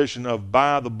this edition of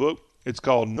By the Book, it's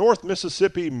called North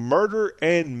Mississippi Murder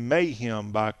and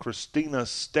Mayhem by Christina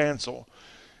Stansel.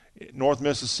 North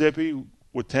Mississippi,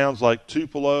 with towns like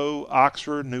Tupelo,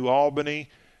 Oxford, New Albany,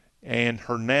 and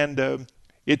Hernando,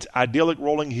 its idyllic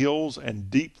rolling hills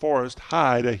and deep forest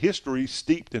hide a history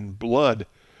steeped in blood.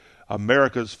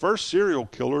 America's first serial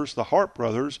killers, the Hart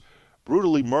brothers,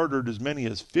 brutally murdered as many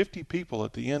as 50 people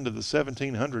at the end of the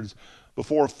 1700s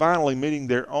before finally meeting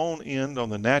their own end on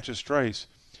the Natchez Trace.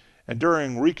 And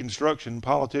during Reconstruction,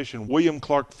 politician William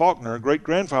Clark Faulkner,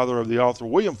 great-grandfather of the author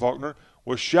William Faulkner,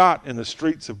 was shot in the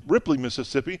streets of Ripley,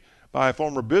 Mississippi by a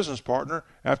former business partner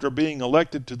after being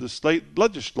elected to the state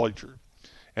legislature.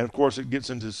 And, of course, it gets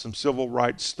into some civil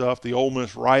rights stuff, the Ole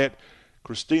Miss riot.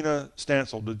 Christina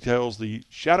Stansel details the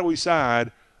shadowy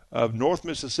side of North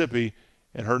Mississippi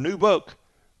in her new book,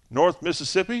 North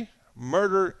Mississippi,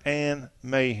 Murder and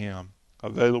Mayhem,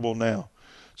 available now.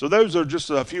 So those are just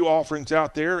a few offerings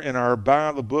out there in our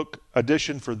Buy the Book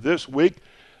edition for this week.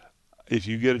 If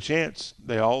you get a chance,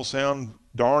 they all sound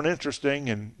darn interesting,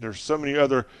 and there's so many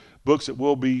other books that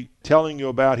we'll be telling you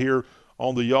about here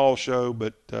on the Y'all Show,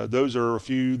 but those are a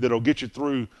few that'll get you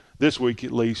through this week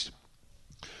at least.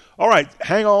 All right,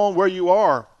 hang on where you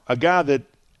are. A guy that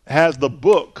has the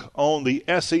book on the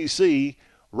SEC,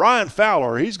 Ryan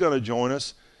Fowler, he's going to join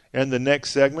us in the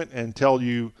next segment and tell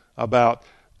you about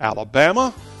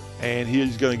Alabama, and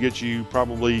he's going to get you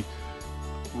probably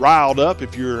riled up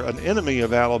if you're an enemy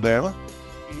of Alabama.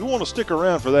 You want to stick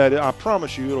around for that. I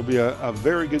promise you it'll be a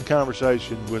very good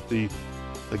conversation with the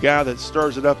guy that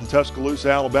stirs it up in Tuscaloosa,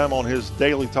 Alabama on his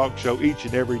daily talk show each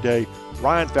and every day,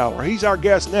 Ryan Fowler. He's our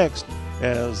guest next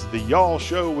as the Y'all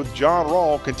Show with John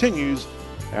Rawl continues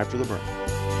after the break.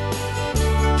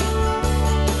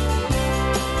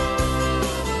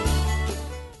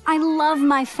 I love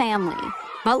my family,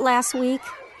 but last week,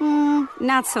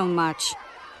 not so much.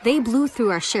 They blew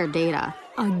through our shared data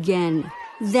again.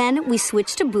 Then we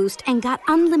switched to Boost and got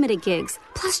unlimited gigs,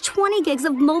 plus 20 gigs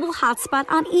of mobile hotspot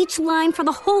on each line for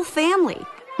the whole family.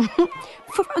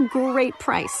 For a great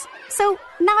price. So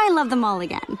now I love them all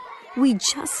again. We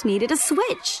just needed a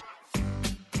switch.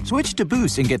 Switch to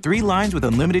Boost and get 3 lines with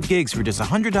unlimited gigs for just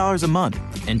 $100 a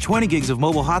month and 20 gigs of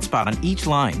mobile hotspot on each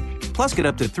line. Plus, get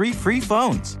up to 3 free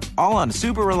phones, all on a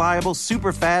super reliable,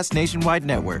 super fast nationwide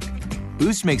network.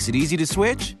 Boost makes it easy to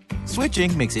switch.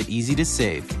 Switching makes it easy to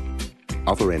save.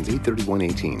 Offer ends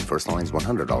 8/31/18. First line's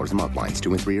 $100 a month. Lines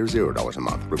 2 and 3 are $0 a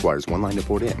month. Requires 1 line to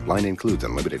port in. Line includes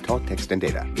unlimited talk, text, and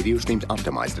data. Video streams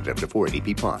optimized at up to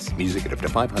 480p+. Music at up to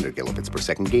 500 kilobits per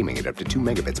second. Gaming at up to 2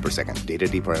 megabits per second. Data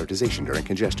deprioritization during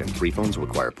congestion. Free phones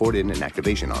require port in and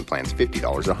activation on plans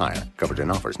 $50 or higher. Coverage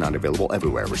and offers not available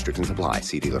everywhere. Restrictions apply.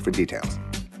 See dealer for details.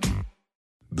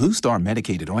 Blue Star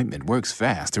medicated ointment works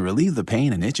fast to relieve the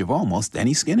pain and itch of almost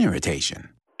any skin irritation.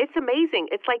 It's amazing.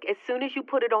 It's like as soon as you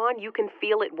put it on, you can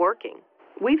feel it working.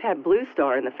 We've had Blue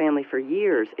Star in the family for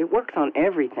years. It works on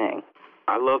everything.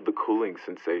 I love the cooling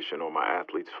sensation on my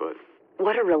athlete's foot.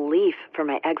 What a relief for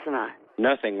my eczema.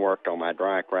 Nothing worked on my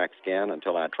dry, cracked skin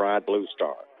until I tried Blue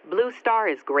Star. Blue Star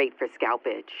is great for scalp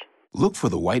itch. Look for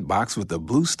the white box with the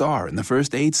blue star in the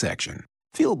first aid section.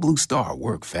 Feel Blue Star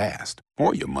work fast,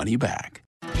 or your money back.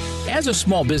 As a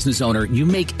small business owner, you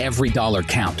make every dollar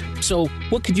count. So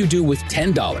what could you do with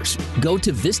 $10? Go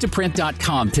to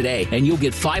Vistaprint.com today and you'll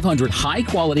get 500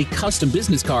 high-quality custom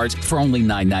business cards for only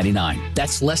 $9.99.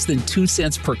 That's less than 2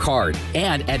 cents per card.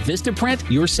 And at Vistaprint,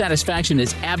 your satisfaction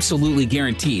is absolutely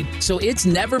guaranteed. So it's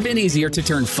never been easier to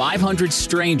turn 500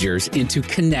 strangers into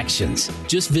connections.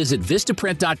 Just visit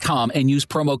Vistaprint.com and use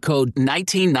promo code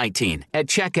 1919 at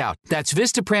checkout. That's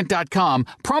Vistaprint.com,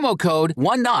 promo code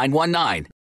 1919.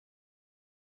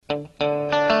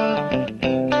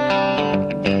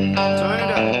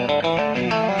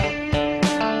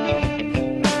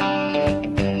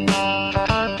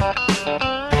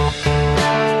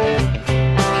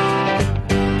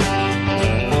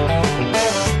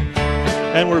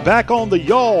 And we're back on the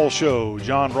Y'all Show.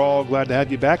 John Rawl, glad to have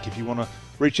you back. If you want to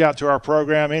reach out to our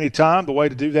program anytime, the way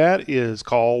to do that is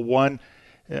call call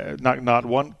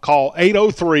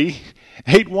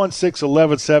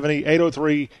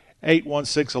 803-816-1170,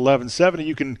 803-816-1170.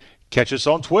 You can catch us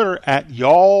on Twitter at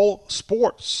Y'all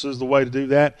Sports is the way to do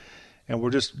that. And we're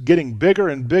just getting bigger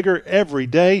and bigger every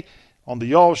day on the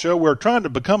Y'all Show. We're trying to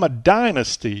become a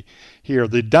dynasty here.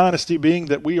 The dynasty being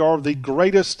that we are the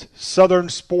greatest Southern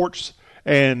sports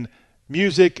and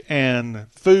music and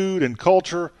food and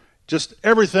culture, just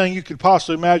everything you could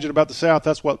possibly imagine about the South.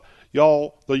 That's what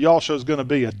the Y'all Show is going to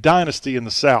be, a dynasty in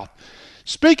the South.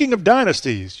 Speaking of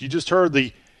dynasties, you just heard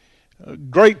the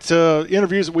great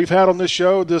interviews that we've had on this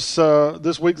show this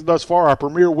week thus far, our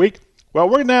premiere week. Well,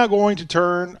 we're now going to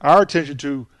turn our attention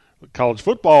to college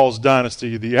football's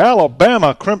dynasty, the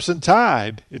Alabama Crimson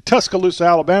Tide. In Tuscaloosa,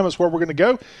 Alabama is where we're going to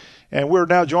go. And we're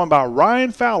now joined by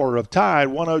Ryan Fowler of Tide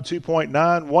 102.9,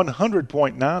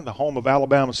 100.9, the home of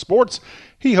Alabama sports.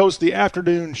 He hosts the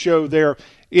afternoon show there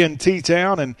in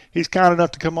T-Town, and he's kind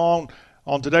enough to come on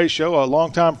today's show, a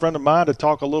longtime friend of mine, to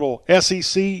talk a little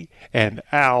SEC and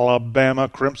Alabama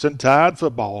Crimson Tide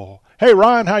football. Hey,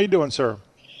 Ryan, how you doing, sir?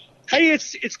 Hey,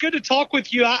 it's good to talk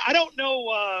with you. I don't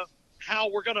know how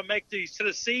we're going to make these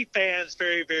Tennessee fans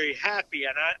very, very happy,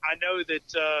 and I know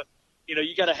that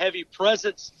you got a heavy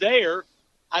presence there.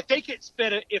 I think it's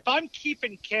been, if I'm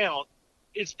keeping count,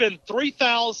 it's been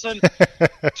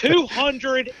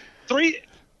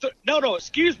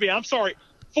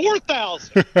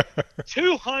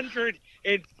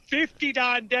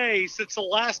 4,259 days since the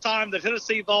last time the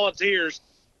Tennessee Volunteers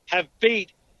have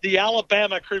beat the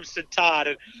Alabama Crimson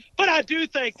Tide. But I do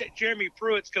think that Jeremy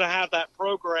Pruitt's going to have that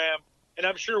program, and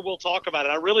I'm sure we'll talk about it.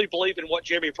 I really believe in what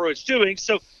Jeremy Pruitt's doing.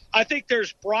 So I think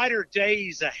there's brighter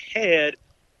days ahead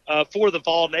for the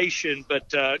Vol Nation, but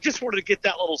just wanted to get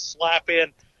that little slap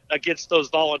in against those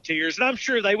Volunteers. And I'm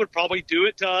sure they would probably do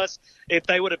it to us if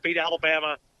they would have beat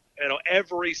Alabama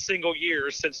every single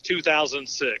year since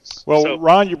 2006. Well, so,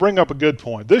 Ryan, you bring up a good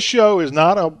point. This show is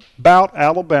not about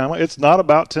Alabama. It's not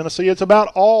about Tennessee. It's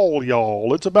about all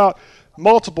y'all. It's about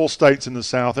multiple states in the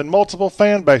South and multiple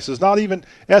fan bases, not even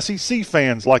SEC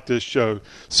fans like this show.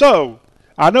 So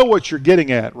I know what you're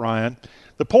getting at, Ryan.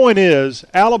 The point is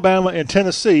Alabama and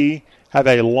Tennessee have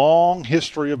a long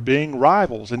history of being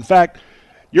rivals. In fact,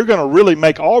 you're going to really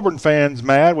make Auburn fans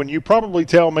mad when you probably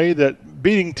tell me that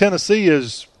beating Tennessee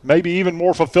is maybe even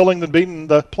more fulfilling than beating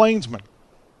the Plainsmen.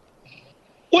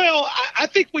 Well, I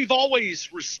think we've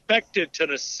always respected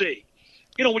Tennessee.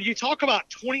 When you talk about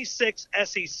 26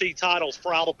 SEC titles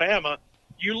for Alabama,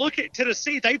 you look at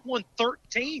Tennessee, they've won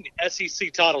 13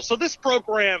 SEC titles. So this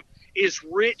program is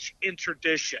rich in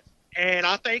tradition. And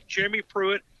I think Jeremy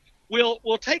Pruitt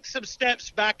will take some steps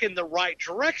back in the right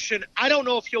direction. I don't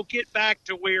know if he'll get back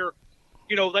to where,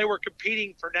 they were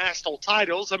competing for national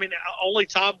titles. I mean, only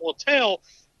time will tell.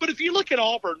 But if you look at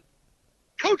Auburn,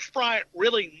 Coach Bryant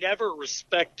really never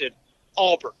respected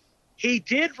Auburn. He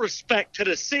did respect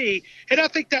Tennessee, and I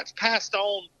think that's passed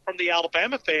on from the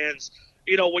Alabama fans.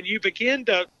 When you begin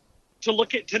to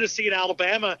look at Tennessee and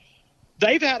Alabama,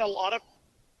 they've had a lot of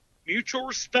mutual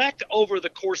respect over the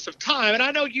course of time. And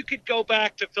I know you could go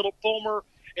back to Philip Fulmer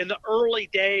in the early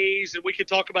days, and we could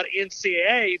talk about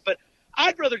NCAA, but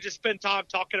I'd rather just spend time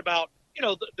talking about,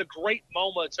 the great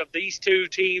moments of these two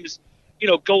teams,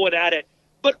 going at it.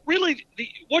 But really,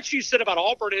 what you said about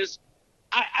Auburn is,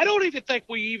 I don't even think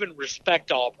we even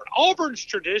respect Auburn. Auburn's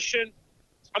tradition,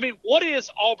 what is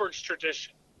Auburn's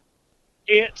tradition?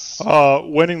 It's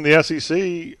winning the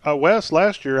SEC West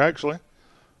last year, actually.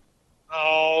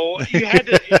 Oh, you had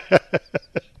to.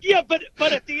 Yeah,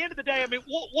 but at the end of the day,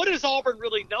 what is Auburn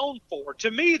really known for?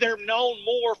 To me, they're known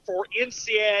more for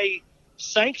NCAA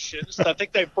sanctions. I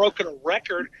think they've broken a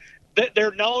record.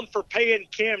 They're known for paying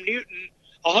Cam Newton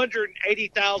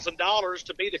 $180,000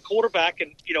 to be the quarterback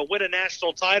and win a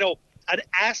national title, an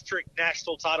asterisk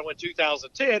national title in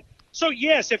 2010. So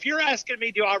yes, if you're asking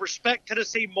me, do I respect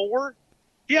Tennessee more?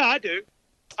 Yeah, I do.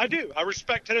 I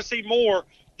respect Tennessee more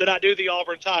than I do the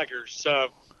Auburn Tigers.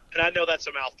 And I know that's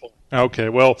a mouthful. Okay,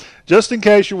 well, just in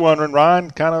case you're wondering,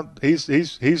 Ryan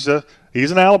he's an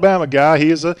Alabama guy. He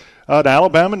is an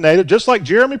Alabama native, just like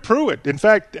Jeremy Pruitt. In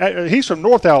fact, he's from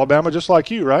North Alabama, just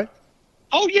like you, right?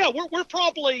 Oh yeah, we're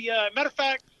probably. Matter of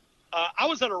fact, I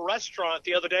was at a restaurant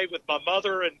the other day with my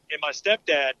mother and my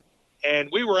stepdad, and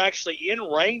we were actually in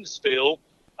Rainsville,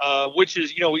 which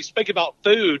is we speak about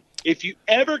food. If you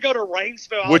ever go to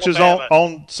Rainsville, which Alabama, is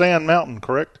on Sand Mountain,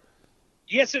 correct?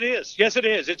 Yes, it is. Yes, it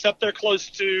is. It's up there close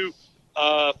to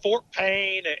Fort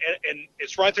Payne, and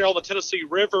it's right there on the Tennessee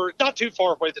River. Not too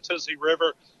far away, the Tennessee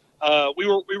River. We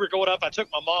were going up. I took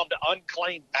my mom to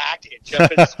Unclaimed Baggage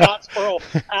up in Scottsboro,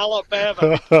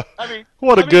 Alabama.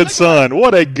 What a good son!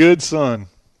 What a good son!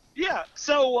 Yeah.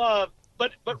 So,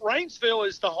 but Rainsville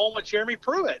is the home of Jeremy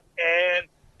Pruitt, and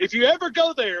if you ever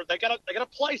go there, they got a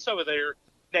place over there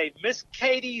named Miss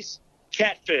Katie's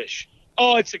Catfish.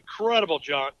 Oh, it's incredible,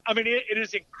 John. It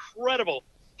is an incredible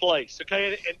place.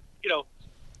 Okay, and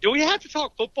do we have to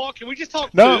talk football? Can we just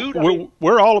talk food? No,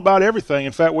 we're all about everything.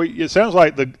 In fact, it sounds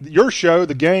like your show,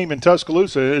 The Game in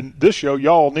Tuscaloosa, and this show,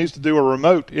 y'all, needs to do a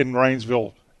remote in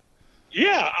Rainsville.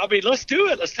 Yeah, let's do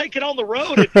it. Let's take it on the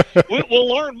road, and we'll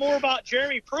learn more about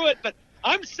Jeremy Pruitt. But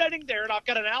I'm sitting there, and I've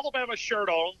got an Alabama shirt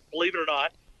on, believe it or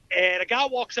not, and a guy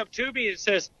walks up to me and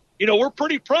says, we're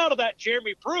pretty proud of that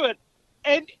Jeremy Pruitt.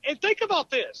 And think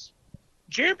about this.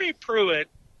 Jeremy Pruitt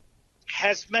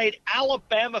has made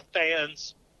Alabama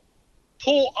fans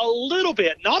pull a little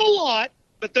bit, not a lot,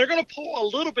 but they're going to pull a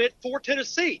little bit for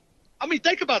Tennessee.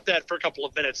 Think about that for a couple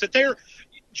of minutes.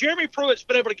 Jeremy Pruitt's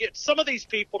been able to get some of these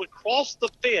people to cross the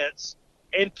fence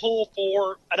and pull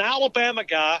for an Alabama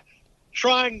guy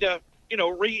trying to,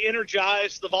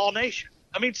 re-energize the Vol Nation.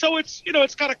 So it's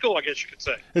kind of cool, I guess you could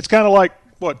say. It's kind of like,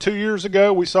 2 years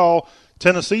ago we saw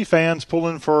Tennessee fans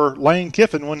pulling for Lane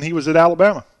Kiffin when he was at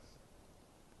Alabama.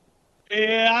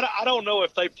 Yeah, I don't know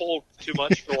if they pulled too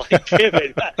much for Lane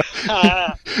Kiffin.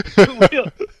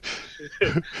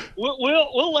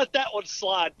 We'll let that one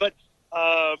slide. But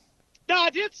no, I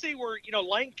did see where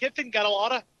Lane Kiffin got a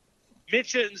lot of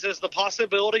mentions as the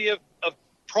possibility of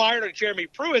prior to Jeremy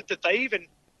Pruitt that they even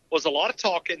was a lot of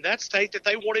talk in that state that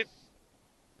they wanted.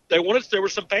 There were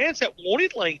some fans that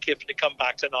wanted Lane Kiffin to come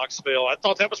back to Knoxville. I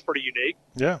thought that was pretty unique.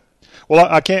 Yeah. Well,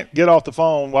 I can't get off the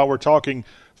phone while we're talking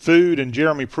food and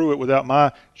Jeremy Pruitt without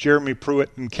my Jeremy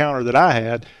Pruitt encounter that I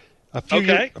had. A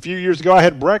few years ago, I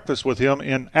had breakfast with him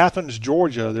in Athens,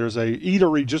 Georgia. There's a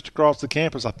eatery just across the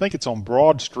campus. I think it's on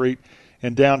Broad Street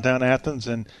in downtown Athens,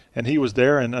 and he was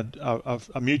there, and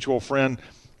a mutual friend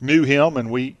knew him,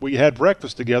 and we had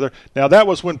breakfast together. Now, that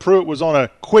was when Pruitt was on a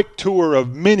quick tour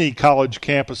of many college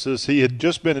campuses. He had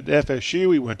just been at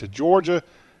FSU. He went to Georgia,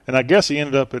 and I guess he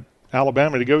ended up at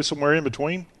Alabama to go somewhere in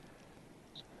between.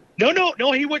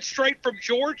 No. He went straight from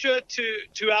Georgia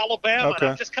to Alabama. Okay. And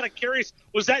I'm just kind of curious,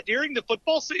 was that during the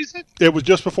football season? It was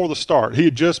just before the start. He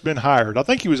had just been hired. I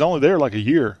think he was only there like a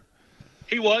year.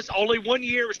 He was only 1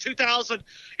 year. It was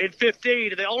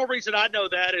 2015. And the only reason I know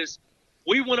that is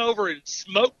we went over and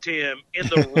smoked him in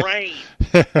the rain.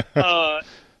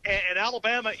 And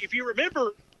Alabama, if you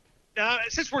remember, now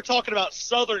since we're talking about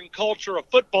Southern culture of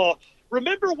football,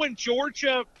 remember when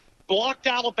Georgia blocked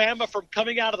Alabama from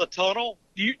coming out of the tunnel?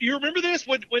 You remember this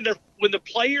when the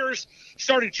players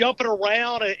started jumping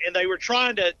around and they were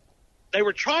trying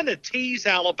to tease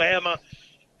Alabama,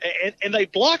 and they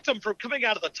blocked them from coming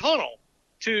out of the tunnel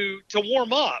to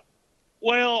warm up.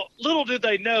 Well, little did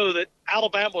they know that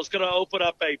Alabama was going to open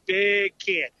up a big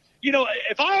can.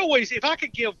 If I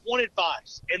could give one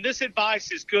advice, and this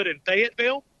advice is good in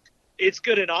Fayetteville, it's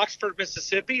good in Oxford,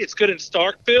 Mississippi, it's good in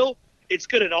Starkville, it's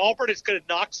good in Auburn, it's good in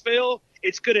Knoxville,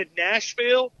 it's good in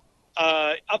Nashville,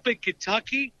 up in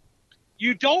Kentucky.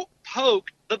 You don't poke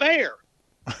the bear.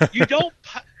 You don't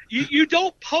you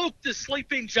don't poke the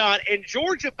sleeping giant. And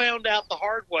Georgia found out the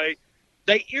hard way.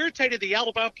 They irritated the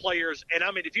Alabama players, and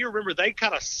I mean, if you remember, they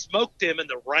kind of smoked them in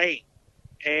the rain,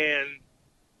 and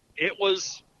it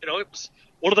was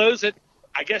one of those that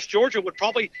I guess Georgia would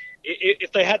probably,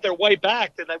 if they had their way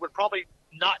back, then they would probably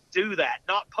not do that,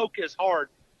 not poke as hard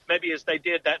maybe as they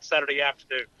did that Saturday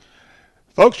afternoon.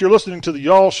 Folks, you're listening to the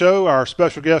Y'all Show. Our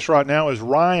special guest right now is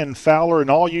Ryan Fowler, and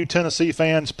all you Tennessee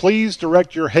fans, please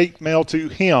direct your hate mail to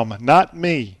him, not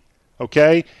me,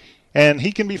 okay? And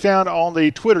he can be found on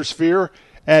the Twitter sphere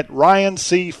at Ryan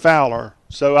C. Fowler.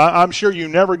 So I'm sure you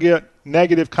never get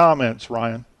negative comments,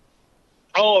 Ryan.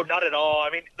 Oh, not at all. I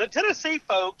mean, the Tennessee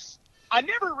folks, I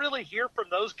never really hear from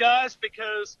those guys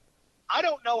because I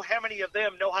don't know how many of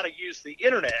them know how to use the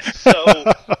internet. So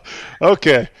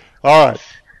okay. All right.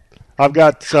 I've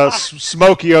got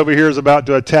Smokey over here is about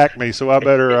to attack me, so I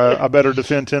better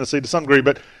defend Tennessee to some degree.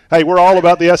 But, hey, we're all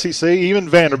about the SEC, even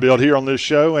Vanderbilt here on this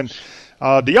show. And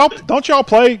don't y'all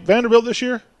play Vanderbilt this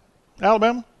year,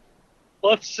 Alabama?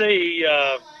 Let's see.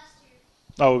 It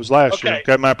was last year.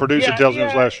 Okay, my producer tells me it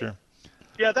was last year.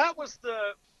 Yeah, that was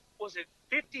was it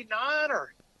 59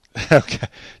 or? Okay,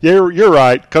 yeah, you're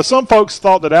right. Because some folks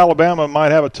thought that Alabama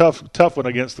might have a tough one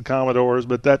against the Commodores,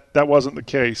 but that wasn't the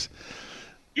case.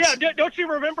 Yeah, don't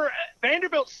you remember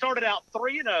Vanderbilt started out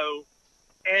 3-0,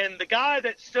 and the guy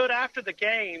that stood after the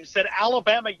game said,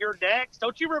 "Alabama, you're next."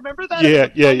 Don't you remember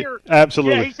that? Yeah,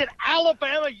 absolutely. Yeah, he said,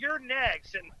 "Alabama, you're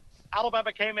next," and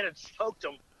Alabama came in and smoked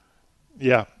them.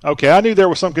 Yeah, okay, I knew there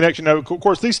was some connection. Now, of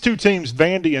course, these two teams,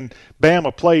 Vandy and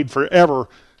Bama, played forever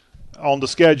on the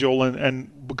schedule,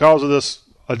 and because of this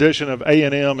addition of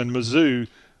A&M and Mizzou,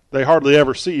 they hardly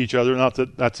ever see each other. Not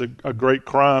that that's a great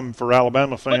crime for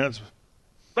Alabama fans.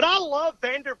 But I love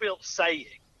Vanderbilt saying.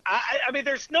 I mean,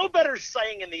 there's no better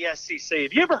saying in the SEC.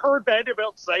 Have you ever heard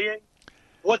Vanderbilt saying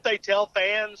what they tell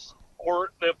fans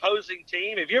or the opposing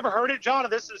team? Have you ever heard it, John?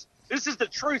 This is the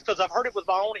truth because I've heard it with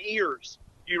my own ears.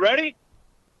 You ready?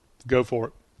 Go for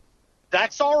it.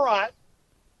 That's all right.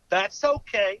 That's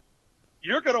okay.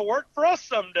 You're going to work for us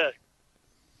someday.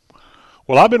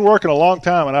 Well, I've been working a long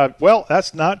time, and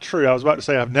that's not true. I was about to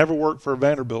say I've never worked for a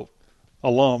Vanderbilt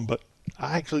alum, but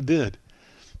I actually did.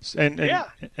 And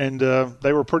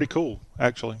they were pretty cool,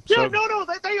 actually. Yeah, no,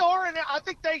 they are, and I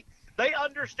think they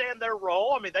understand their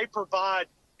role. I mean, they provide,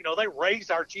 they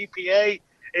raise our GPA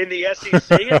in the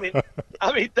SEC.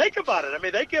 I mean, think about it. I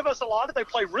mean, they give us a lot. They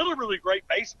play really, really great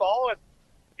baseball,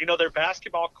 and their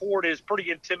basketball court is pretty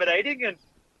intimidating. And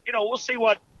we'll see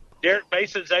what Derek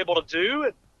Mason's able to do.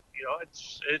 And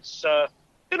it's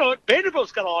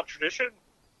Vanderbilt's got a lot of tradition.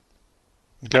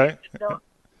 Okay.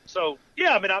 So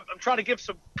yeah, I mean, I'm trying to give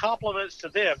some compliments to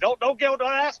them. Don't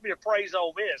ask me to praise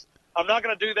Ole Miss. I'm not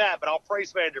going to do that, but I'll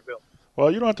praise Vanderbilt. Well,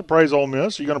 you don't have to praise Ole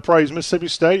Miss. You're going to praise Mississippi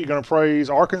State. You're going to praise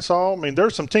Arkansas. I mean,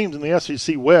 there's some teams in the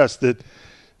SEC West that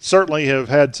certainly have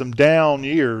had some down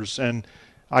years. And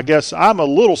I guess I'm a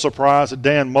little surprised that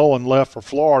Dan Mullen left for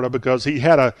Florida because he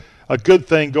had a good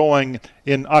thing going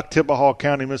in Oktibbeha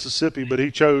County, Mississippi, but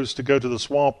he chose to go to the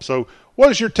Swamp. So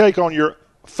what is your take on your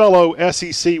fellow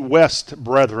SEC West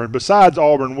brethren? Besides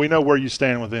Auburn, we know where you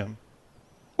stand with them.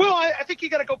 Well, I think you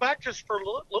got to go back just for a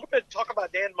little bit and talk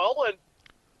about Dan Mullen.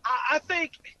 I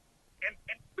think,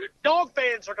 and dog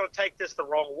fans are going to take this the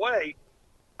wrong way,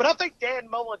 but I think Dan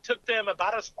Mullen took them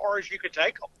about as far as you could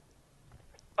take them.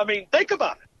 I mean, think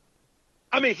about it.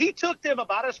 I mean, he took them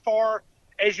about as far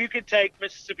as you could take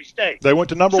Mississippi State. They went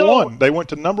to number one. They went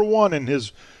to number one in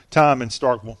his time in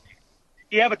Starkville.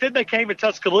 Yeah, but then they came to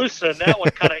Tuscaloosa, and that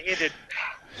one kind of ended.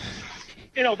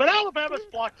 But Alabama's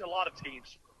blocked a lot of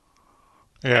teams.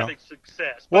 Having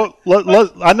success. Well,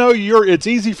 I know it's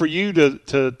easy for you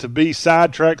to be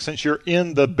sidetracked since you're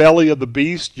in the belly of the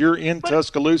beast. You're in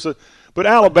Tuscaloosa. But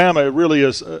Alabama really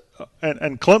is,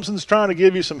 and Clemson's trying to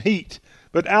give you some heat.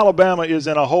 But Alabama is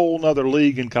in a whole nother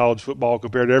league in college football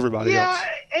compared to everybody else.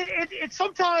 Yeah, and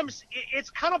sometimes it's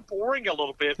kind of boring a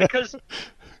little bit because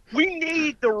we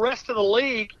need the rest of the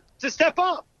league to step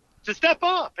up.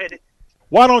 And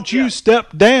why don't you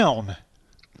step down?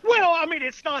 Well, I mean,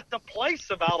 it's not the place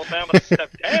of Alabama to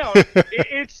step down.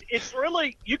 It's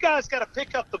really, you guys got to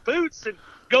pick up the boots and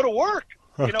go to work.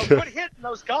 Okay. Quit hitting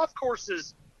those golf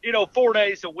courses, 4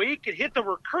 days a week and hit the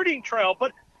recruiting trail.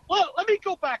 But let me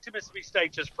go back to Mississippi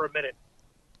State just for a minute.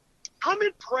 I'm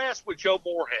impressed with Joe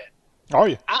Moorhead. Are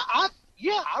you? I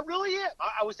really am.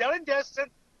 I was down in Destin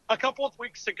a couple of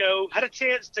weeks ago, had a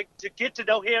chance to get to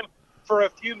know him for a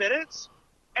few minutes,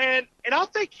 and I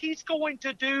think he's going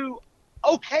to do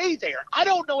okay there. I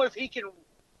don't know if he can,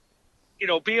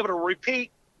 be able to repeat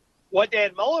what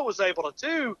Dan Mullen was able to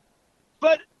do,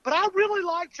 but I really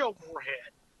like Joe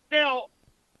Moorhead. Now,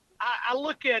 I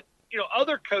look at,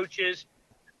 other coaches,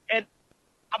 and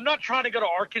I'm not trying to go to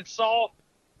Arkansas,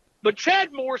 but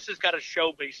Chad Morris has got to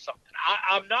show me something.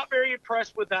 I'm not very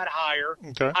impressed with that hire.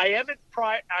 Okay. I am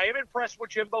impressed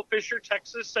with Jimbo Fisher,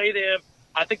 Texas A&M.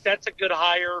 I think that's a good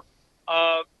hire.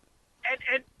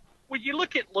 And when you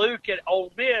look at Luke at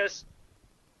Ole Miss,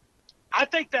 I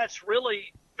think that's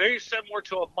really very similar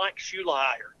to a Mike Shula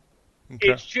hire. Okay.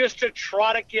 It's just to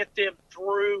try to get them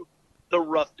through the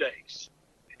rough days.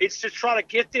 It's to try to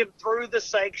get them through the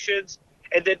sanctions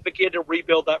and then begin to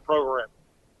rebuild that program.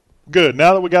 Good.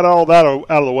 Now that we got all that out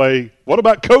of the way, what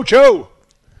about Coach O?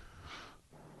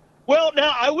 Well,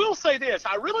 now I will say this.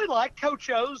 I really like Coach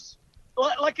O's.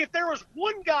 Like if there was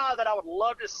one guy that I would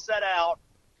love to set out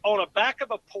on the back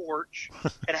of a porch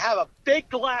and have a big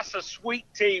glass of sweet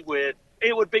tea with,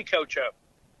 it would be Coach O.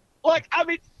 Like, I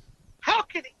mean, how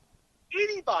can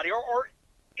anybody or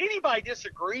anybody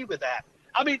disagree with that?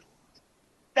 I mean,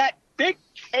 that big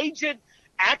Cajun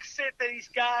accent that he's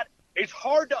got, it's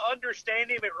hard to understand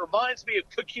him. It reminds me of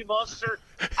Cookie Monster.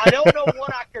 I don't know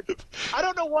what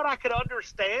I could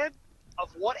understand of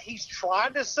what he's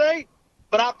trying to say,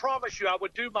 but I promise you I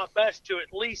would do my best to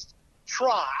at least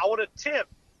try. I would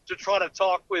attempt to try to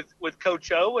talk with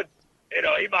Coach O, and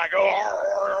he might go,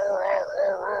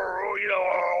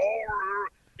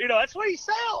 that's what he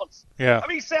sounds. Yeah. I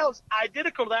mean, he sounds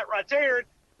identical to that right there.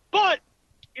 But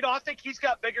I think he's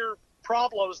got bigger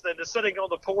problems than just sitting on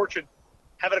the porch and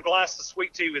having a glass of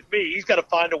sweet tea with me. He's got to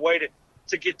find a way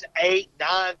to get to 8,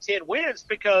 9, 10 wins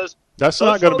because that's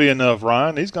not going to be enough,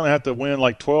 Ryan. He's going to have to win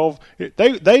like 12.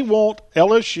 They want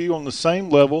LSU on the same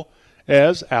level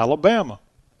as Alabama.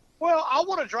 Well, I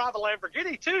want to drive a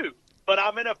Lamborghini too, but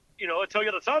I'm in a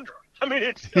Toyota Tundra. I mean,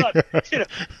 it's not,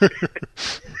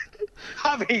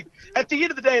 I mean, at the end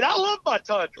of the day, and I love my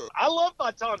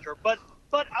Tundra. But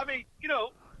I mean,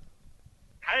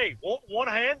 hey, one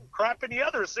hand, crap in the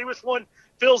other, see which one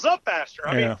fills up faster.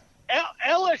 I mean,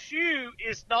 LSU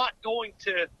is not going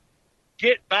to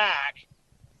get back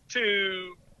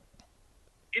to,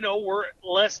 where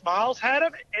Les Miles had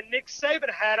them and Nick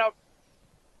Saban had them.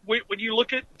 When you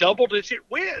look at double-digit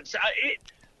wins,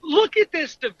 look at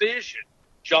this division,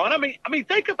 John. I mean,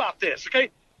 think about this,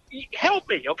 okay? Help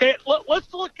me, okay?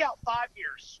 Let's look out 5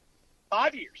 years.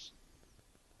 5 years.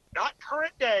 Not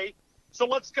current day. So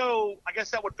let's go, I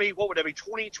guess that would be, what would that be,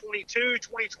 2022,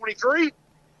 2023?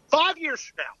 5 years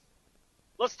from now.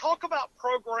 Let's talk about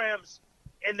programs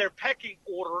and their pecking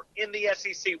order in the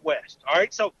SEC West, all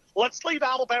right? So let's leave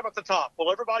Alabama at the top.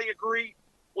 Will everybody agree?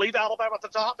 Leave Alabama at the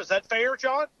top. Is that fair,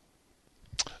 John?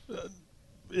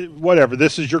 Whatever.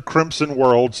 This is your Crimson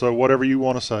world, so whatever you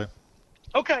want to say.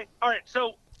 Okay. All right.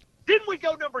 So then we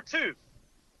go number 2.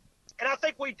 And I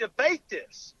think we debate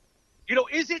this.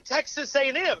 Is it Texas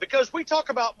A&M? Because we talk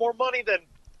about more money than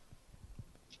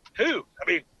who? I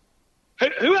mean,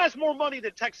 who has more money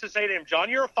than Texas A&M? John,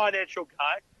 you're a financial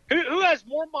guy. Who has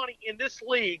more money in this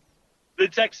league than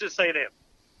Texas A&M?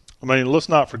 I mean, let's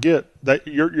not forget that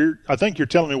I think you're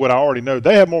telling me what I already know.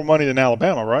 They have more money than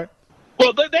Alabama, right?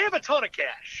 Well, they have a ton of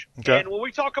cash. Okay. And when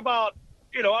we talk about,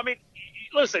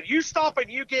 listen, you stop and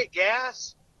you get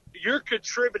gas, you're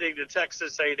contributing to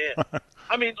Texas A&M.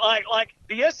 I mean, like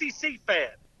the SEC fan,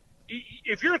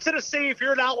 if you're a Tennessee, if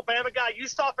you're an Alabama guy, you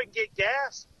stop and get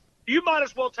gas, you might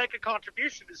as well take a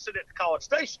contribution to sit at the College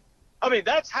Station. I mean,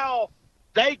 that's how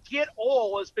they get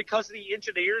oil, is because of the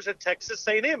engineers at Texas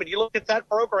A&M. And you look at that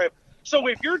program. So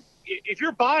if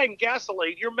you're buying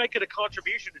gasoline, you're making a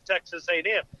contribution to Texas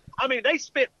A&M. I mean, they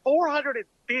spent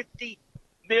 $450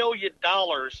 million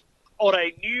on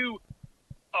a new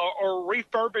or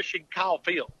refurbishing Kyle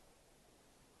Field.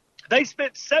 They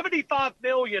spent $75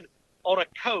 million on a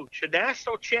coach, a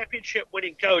national championship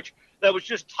winning coach that was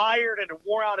just tired and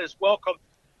wore out his welcome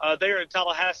there in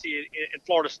Tallahassee in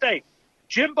Florida State.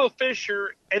 Jimbo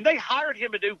Fisher, and they hired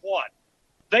him to do what?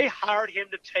 They hired him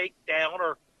to take down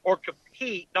or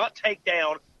compete, not take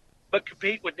down, but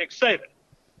compete with Nick Saban.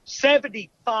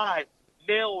 $75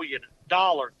 million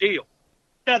deal.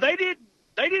 Now, they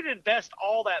didn't invest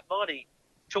all that money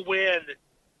to win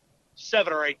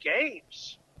 7 or 8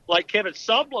 games like Kevin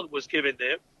Sumlin was giving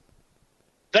them.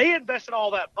 They invested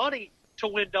all that money to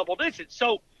win double digits.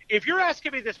 So if you're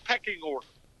asking me this pecking order,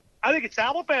 I think it's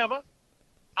Alabama.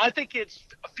 I think it's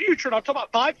future, and I'm talking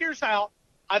about 5 years out.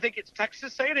 I think it's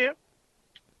Texas A&M.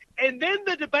 And then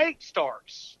the debate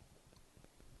starts.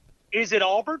 Is it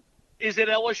Auburn? Is it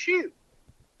LSU?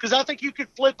 Because I think you could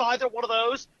flip either one of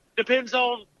those. Depends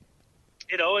on,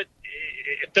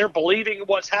 if they're believing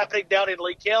what's happening down in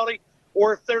Lee County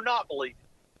or if they're not believing.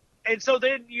 And so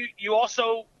then you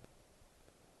also,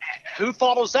 who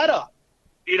follows that up?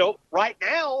 Right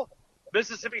now,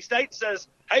 Mississippi State says,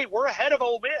 hey, we're ahead of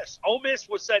Ole Miss. Ole Miss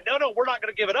was said, no, we're not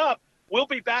going to give it up. We'll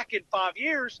be back in 5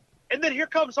 years. And then here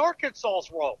comes Arkansas's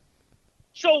role.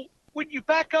 So when you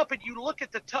back up and you look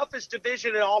at the toughest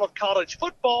division in all of college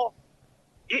football,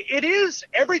 it is,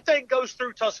 everything goes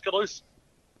through Tuscaloosa.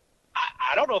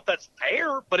 I don't know if that's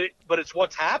fair, but it's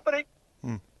what's happening.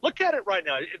 Look at it right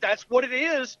now. That's what it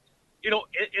is,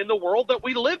 in the world that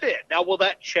we live in. Now, will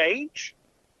that change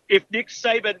if Nick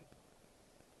Saban?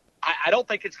 I don't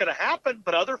think it's going to happen,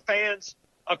 but other fans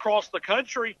across the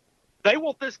country, they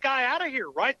want this guy out of here,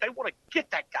 right? They want to get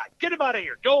that guy. Get him out of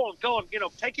here. Go on,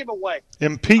 take him away.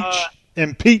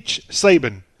 Impeach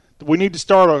Saban. We need to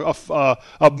start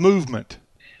a movement.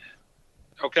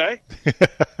 Okay.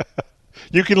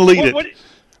 You can lead it.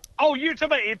 You're talking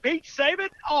about impeach Saban?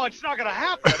 Oh, it's not going to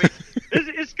happen. I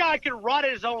mean, this guy can write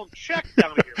his own check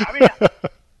down here.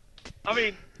 I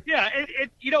mean, yeah.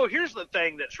 Here's the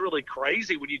thing that's really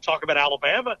crazy when you talk about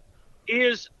Alabama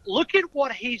is look at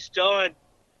what he's done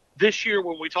this year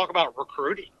when we talk about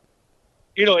recruiting.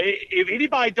 If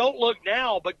anybody don't look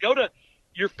now, but go to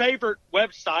your favorite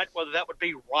website, whether that would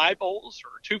be Rivals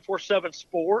or 247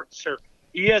 Sports or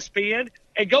ESPN,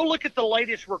 and go look at the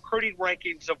latest recruiting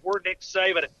rankings of where Nick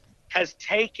Saban has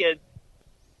taken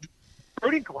the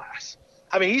recruiting class.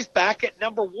 I mean, he's back at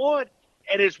number 1.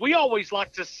 And as we always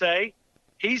like to say,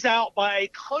 he's out by a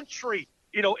country.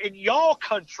 In y'all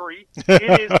country,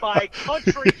 it is by a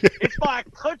country. It's by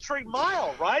a country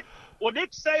mile, right? Well,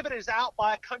 Nick Saban is out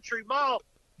by a country mile.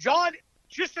 John,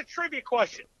 just a trivia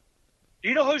question. Do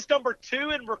you know who's number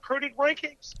 2 in recruiting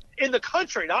rankings? In the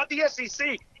country, not the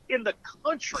SEC, in the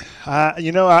country.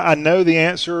 I know the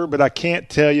answer, but I can't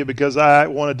tell you because I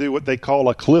want to do what they call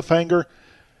a cliffhanger.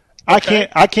 Okay.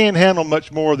 I can't handle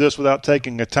much more of this without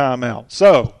taking a timeout.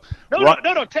 So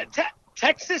No.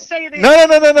 Texas A&M.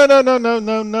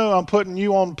 No. I'm putting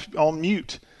you on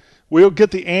mute. We'll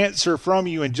get the answer from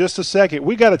you in just a second.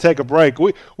 We got to take a break.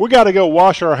 We got to go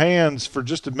wash our hands for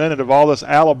just a minute of all this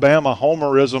Alabama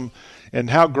homerism and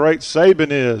how great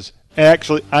Saban is.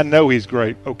 Actually, I know he's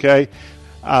great, okay?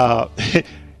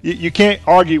 You can't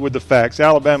argue with the facts.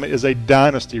 Alabama is a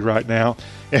dynasty right now.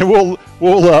 And we'll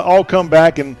all come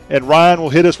back, and Ryan will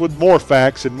hit us with more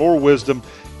facts and more wisdom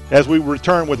as we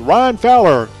return with Ryan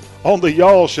Fowler on the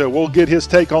Y'all Show. We'll get his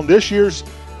take on this year's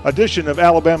edition of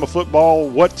Alabama football,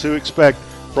 what to expect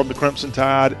from the Crimson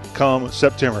Tide come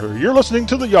September. You're listening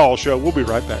to the Y'all Show. We'll be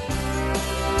right back.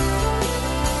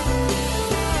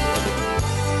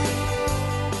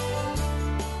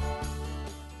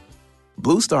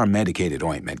 Blue Star Medicated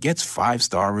Ointment gets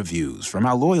 5-star reviews from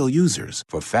our loyal users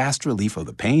for fast relief of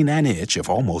the pain and itch of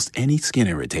almost any skin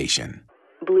irritation.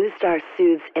 Blue Star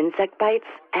soothes insect bites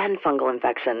and fungal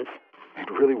infections. It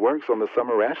really works on the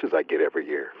summer rashes I get every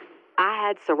year. I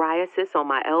had psoriasis on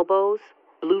my elbows.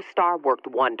 Blue Star worked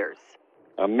wonders.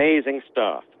 Amazing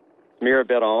stuff. Smear a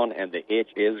bit on and the itch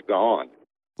is gone.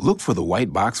 Look for the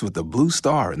white box with the blue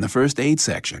star in the first aid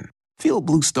section. Feel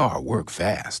Blue Star work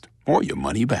fast, or your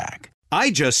money back.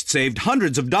 I just saved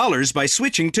hundreds of dollars by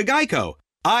switching to Geico.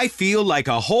 I feel like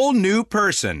a whole new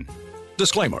person.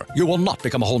 Disclaimer, you will not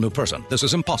become a whole new person. This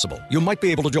is impossible. You might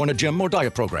be able to join a gym or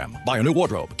diet program, buy a new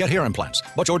wardrobe, get hair implants,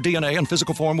 but your DNA and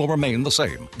physical form will remain the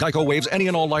same. Geico waives any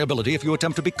and all liability if you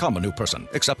attempt to become a new person,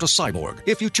 except a cyborg.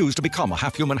 If you choose to become a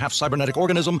half-human, half-cybernetic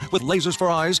organism with lasers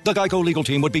for eyes, the Geico legal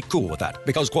team would be cool with that,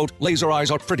 because, quote, laser eyes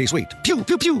are pretty sweet. Pew,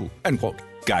 pew, pew, end quote.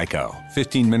 Geico.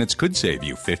 15 minutes could save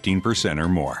you 15% or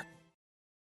more.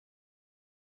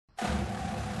 Go,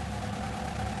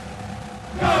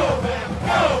 Bama,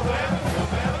 go, Bama.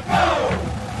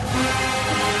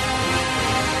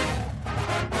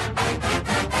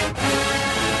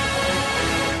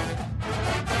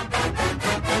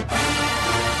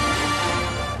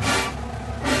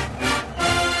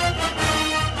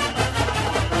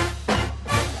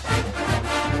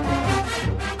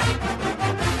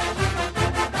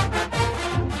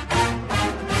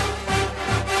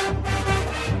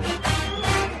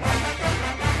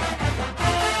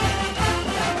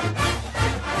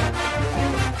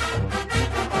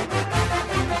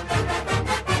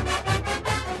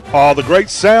 Oh, the great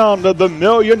sound of the $1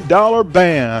 Million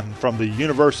Band from the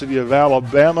University of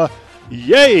Alabama.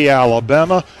 Yay,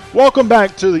 Alabama. Welcome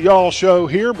back to the Y'all Show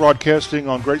here, broadcasting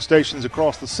on great stations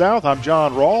across the South. I'm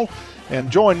John Rawl, and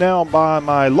joined now by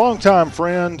my longtime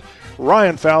friend,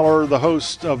 Ryan Fowler, the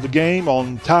host of the game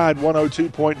on Tide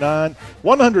 102.9,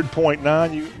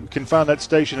 100.9. You can find that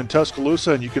station in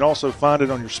Tuscaloosa, and you can also find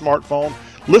it on your smartphone.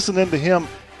 Listen in to him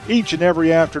each and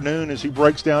every afternoon as he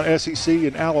breaks down SEC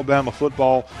and Alabama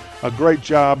football. A great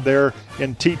job there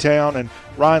in T-Town. And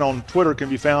Ryan on Twitter can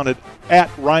be found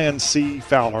at Ryan C.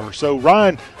 Fowler. So,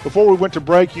 Ryan, before we went to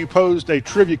break, you posed a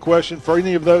trivia question. For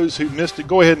any of those who missed it,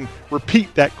 go ahead and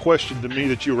repeat that question to me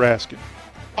that you were asking.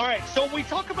 All right, so we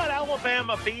talk about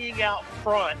Alabama being out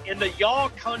front in the y'all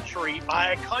country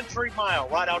by a country mile,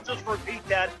 right? I'll just repeat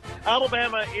that.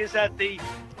 Alabama is at the,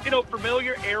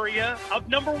 familiar area of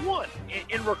number one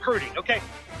in recruiting, okay?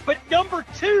 But number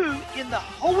two in the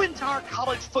whole entire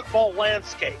college football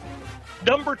landscape.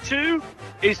 Number two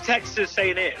is Texas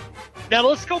A&M. Now,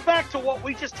 let's go back to what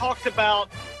we just talked about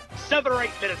 7 or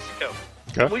 8 minutes ago.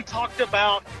 Okay. We talked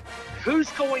about who's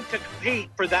going to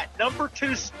compete for that number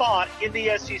 2 spot in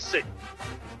the SEC.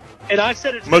 And I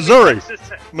said it's Missouri.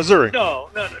 Missouri.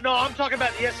 No, I'm talking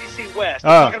about the SEC West.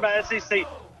 I'm talking about SEC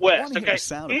West. Okay,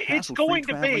 it's going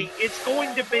to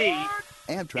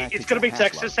be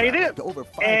Texas A&M,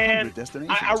 and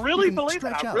I really believe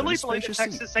it. I really believe that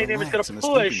Texas A&M is going to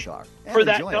push for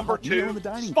that number 2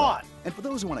 spot.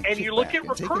 And you look at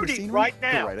recruiting right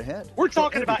now. We're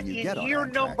talking about in year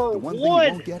number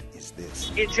 1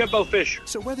 in Jimbo Fisher.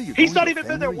 He's not even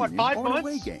been there, 5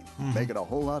 months? Make it a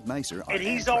whole lot nicer. And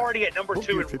he's already at number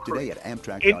 2 in recruiting.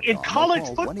 In college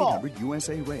football.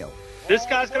 This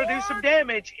guy's going to do some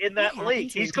damage in that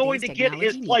league. He's going to get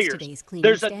his players.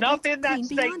 There's enough in that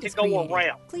state to go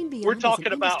around. We're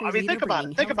talking about, think about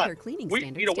it.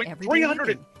 We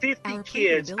 350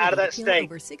 kids out of that state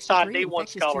signed D1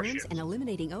 scholarships. And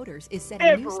eliminating odors is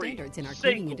setting new standards in our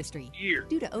cleaning industry. Year.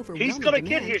 Due to He's going to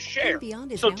get his share.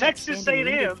 So Texas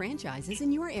A&M, franchises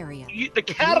in your area. The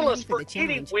catalyst for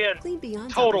any win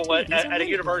total at a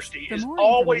university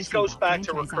always goes back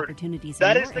to recruiting.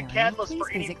 That is the catalyst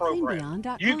for any program.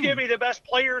 You give me the best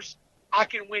players, I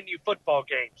can win you football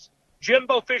games.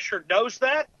 Jimbo Fisher knows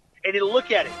that, and you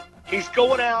look at it. He's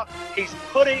going out, he's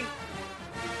putting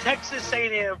Texas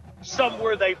A&M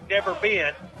somewhere they've never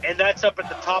been, and that's up at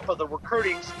the top of the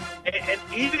recruitings. And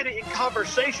even in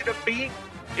conversation of being,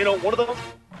 one of those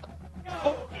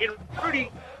in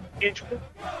recruiting,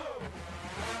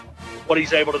 what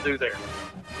he's able to do there.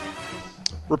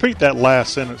 Repeat that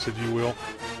last sentence, if you will.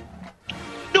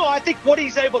 No, I think what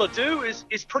he's able to do is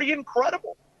pretty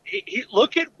incredible. He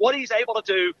look at what he's able to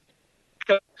do,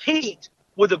 compete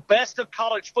with the best of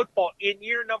college football in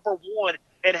year number 1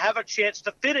 and have a chance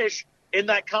to finish in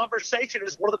that conversation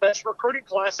as one of the best recruiting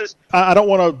classes. I don't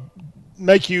want to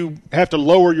make you have to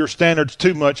lower your standards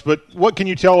too much, but what can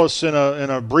you tell us in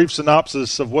a brief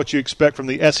synopsis of what you expect from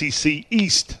the SEC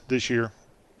East this year?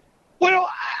 Well,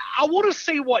 I want to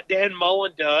see what Dan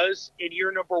Mullen does in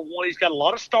year number 1. He's got a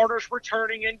lot of starters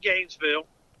returning in Gainesville.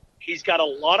 He's got a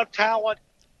lot of talent.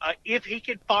 If he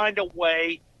can find a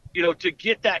way, to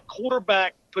get that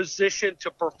quarterback position to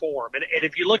perform. And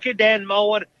if you look at Dan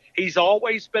Mullen, he's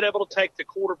always been able to take the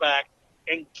quarterback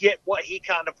and get what he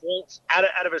kind of wants out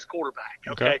of his quarterback.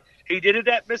 Okay. He did it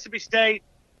at Mississippi State,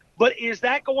 but is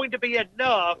that going to be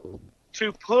enough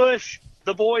to push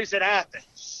the boys at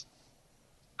Athens?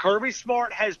 Kirby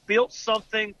Smart has built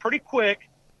something pretty quick.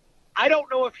 I don't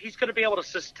know if he's going to be able to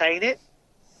sustain it,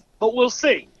 but we'll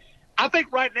see. I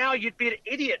think right now you'd be an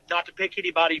idiot not to pick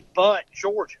anybody but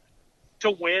Georgia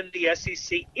to win the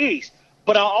SEC East.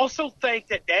 But I also think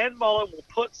that Dan Mullen will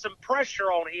put some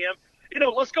pressure on him. You know,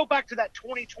 let's go back to that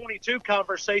 2022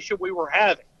 conversation we were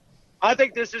having. I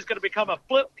think this is going to become a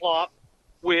flip-flop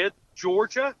with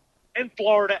Georgia and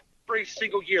Florida every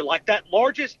single year. Like that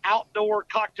largest outdoor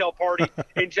cocktail party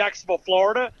in Jacksonville,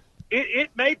 Florida, it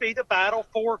may be the battle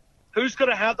for who's going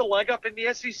to have the leg up in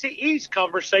the SEC East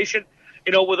conversation,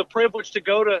 you know, with a privilege to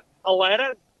go to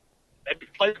Atlanta and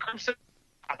play the Crimson.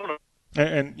 I don't know.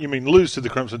 And you mean lose to the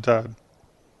Crimson Tide?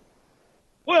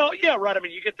 Well, yeah, right. I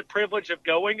mean, you get the privilege of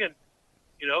going, and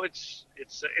you know, it's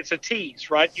a tease,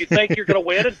 right? You think you're going to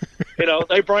win, and you know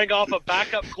they bring off a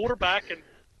backup quarterback, and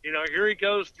you know here he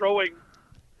goes throwing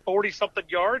 40-something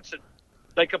yards, and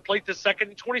they complete the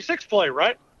second 26 play,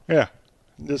 right? Yeah,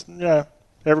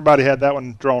 everybody had that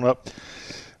one drawn up.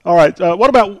 All right, what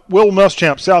about Will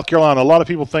Muschamp, South Carolina? A lot of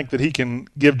people think that he can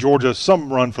give Georgia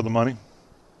some run for the money.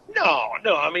 No.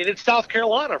 I mean, it's South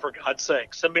Carolina, for God's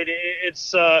sakes. I mean,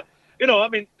 it's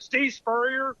Steve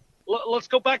Spurrier. Let's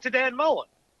go back to Dan Mullen.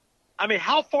 I mean,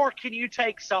 how far can you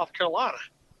take South Carolina?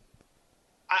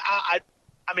 I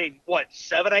mean, what,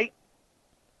 7-8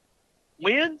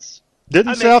 wins?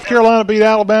 Didn't South Carolina beat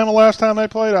Alabama last time they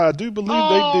played? I do believe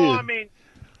they did. I mean,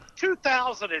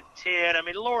 2010. I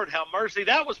mean, Lord have mercy.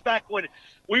 That was back when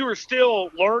we were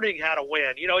still learning how to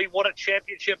win. You know, he won a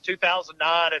championship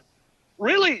 2009, and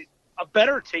really a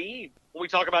better team when we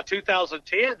talk about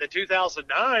 2010 than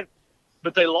 2009.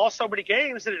 But they lost so many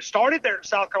games, and it started there in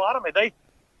South Carolina. I mean,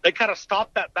 they kind of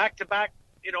stopped that back-to-back,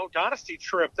 you know, dynasty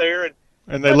trip there,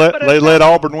 and they let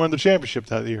Auburn win the championship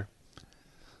that year.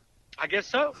 I guess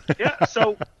so. Yeah.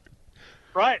 So,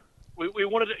 right. We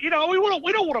wanted to, you know, we don't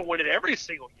want to win it every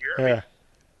single year. Yeah. I mean,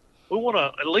 we want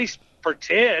to at least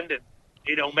pretend and,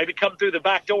 you know, maybe come through the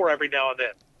back door every now and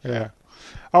then. Yeah.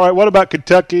 All right. What about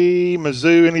Kentucky,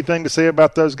 Mizzou? Anything to say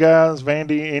about those guys,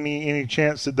 Vandy? Any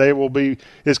chance that they will be?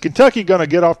 Is Kentucky going to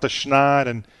get off the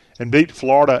schneid and beat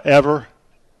Florida ever?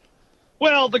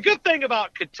 Well, the good thing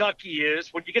about Kentucky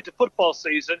is when you get to football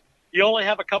season, you only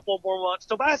have a couple more months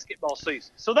till basketball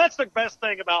season. So that's the best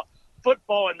thing about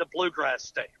football in the Bluegrass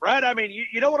State, right? I mean,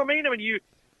 you know what I mean? I mean,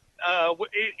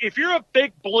 if you're a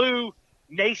Big Blue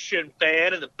Nation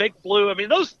fan and the Big Blue, I mean,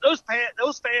 those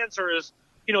fans are as,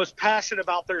 you know, as passionate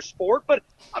about their sport. But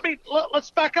I mean, let's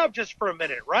back up just for a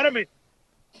minute, right? I mean,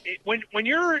 when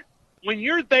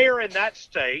you're there in that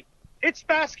state, it's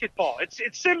basketball. It's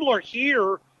similar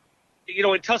here, you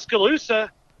know, in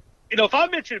Tuscaloosa. You know, if I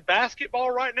mention basketball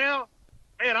right now,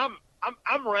 man,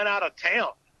 I'm run out of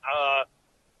town.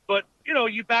 But you know,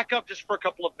 you back up just for a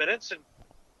couple of minutes and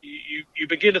you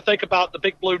begin to think about the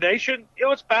Big Blue Nation. You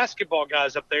know, it's basketball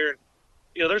guys up there. And,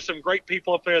 you know, there's some great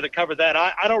people up there that cover that.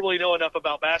 I don't really know enough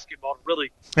about basketball to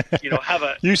really, you know, have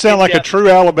a. You sound like a true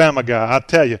Alabama guy, I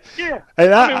tell you. Yeah.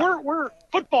 And I mean, we're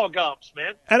football gumps,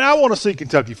 man. And I want to see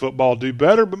Kentucky football do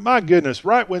better, but my goodness,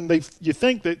 right when you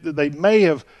think that they may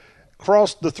have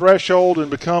crossed the threshold and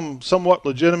become somewhat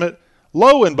legitimate,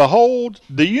 lo and behold,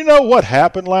 do you know what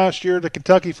happened last year to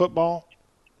Kentucky football?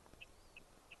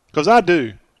 Because I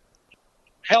do.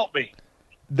 Help me.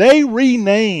 They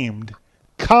renamed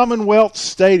Commonwealth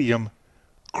Stadium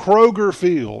Kroger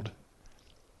Field.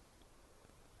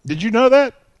 Did you know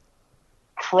that?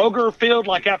 Kroger Field,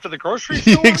 like after the grocery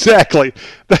store? Exactly.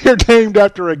 They're named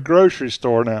after a grocery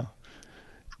store now.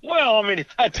 Well, I mean,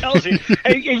 if that tells you.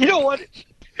 Hey, you know what?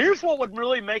 Here's what would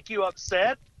really make you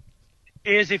upset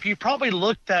is if you probably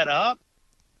looked that up.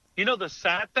 You know, the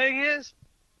sad thing is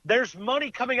there's money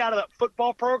coming out of that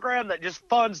football program that just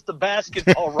funds the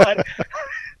basketball, right?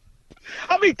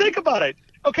 I mean, think about it.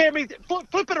 Okay, I mean,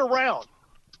 flip it around.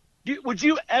 Would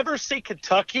you ever see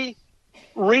Kentucky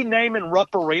renaming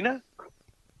Rupp Arena?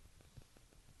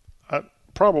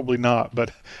 Probably not,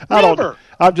 but Never. I don't.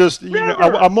 I'm just, you know,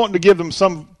 I'm wanting to give them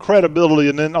some credibility,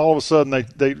 and then all of a sudden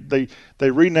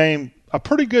they rename a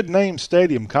pretty good name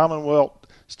stadium, Commonwealth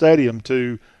Stadium,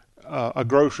 to a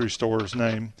grocery store's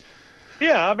name.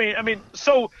 Yeah, I mean,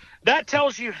 so that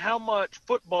tells you how much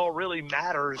football really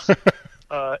matters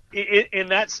in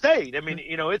that state. I mean,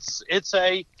 you know, it's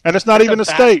a and it's not even a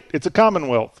state; it's a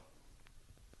Commonwealth.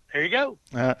 There you go.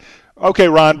 Okay,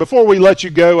 Ryan, before we let you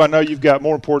go, I know you've got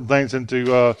more important things than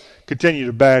to continue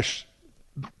to bash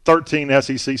 13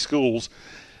 SEC schools.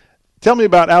 Tell me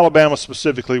about Alabama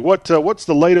specifically. What's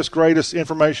the latest, greatest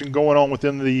information going on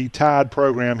within the Tide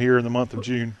program here in the month of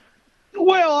June?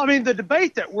 Well, I mean, the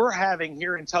debate that we're having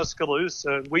here in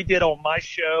Tuscaloosa, we did on my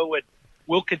show, and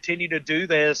we'll continue to do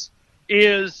this,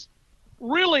 is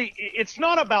really, it's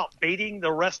not about beating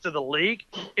the rest of the league.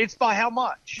 It's by how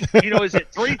much. Is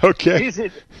it 3? Okay. Is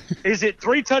it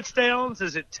 3 touchdowns?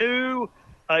 Is it 2?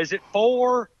 Is it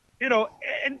 4?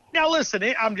 And now listen,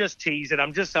 I'm just teasing.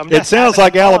 It sounds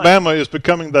like Alabama is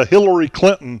becoming the Hillary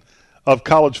Clinton of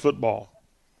college football.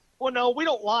 Well, no, we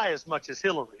don't lie as much as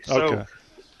Hillary. So, okay.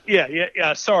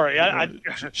 Yeah. Sorry.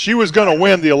 She was going to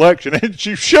win the election, and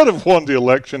she should have won the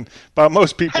election by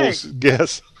most people's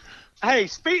guess. Hey,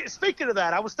 speaking of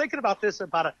that, I was thinking about this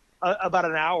about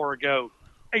an hour ago.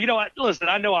 Listen,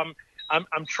 I know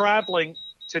I'm traveling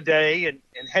today and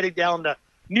heading down to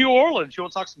New Orleans. You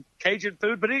want to talk some Cajun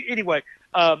food? But anyway,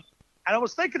 and I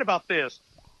was thinking about this.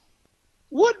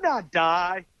 Wouldn't I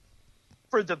die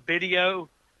for the video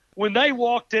when they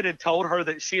walked in and told her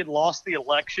that she had lost the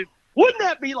election? Wouldn't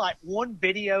that be like one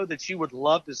video that you would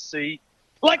love to see?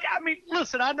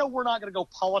 Listen, I know we're not going to go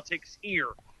politics here,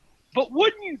 but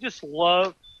wouldn't you just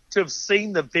love to have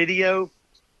seen the video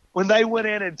when they went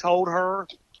in and told her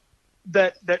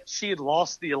that she had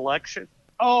lost the election?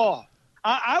 Oh,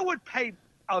 I would pay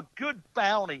a good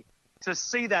bounty to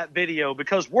see that video,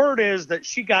 because word is that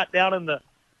she got down in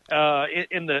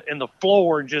the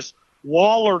floor and just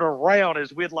wallered around,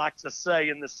 as we'd like to say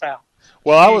in the South.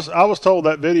 Well, I was told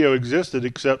that video existed,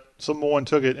 except someone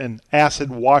took it and acid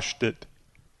washed it.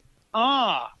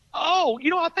 I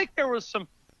think there was some.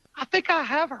 I think I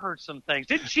have heard some things.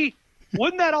 Didn't she?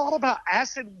 Wasn't that all about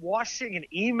acid washing and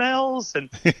emails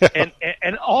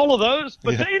and all of those?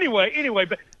 But anyway,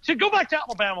 but to go back to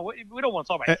Alabama, we don't want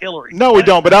to talk about Hillary. No, we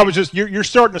don't. But I was just you're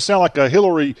starting to sound like a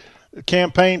Hillary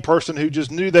campaign person who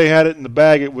just knew they had it in the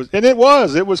bag. It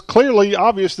was clearly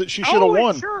obvious that she should have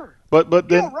won. Sure. But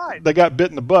then they got bit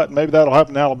in the butt. Maybe that'll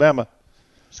happen in Alabama.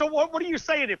 So what are you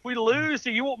saying? If we lose,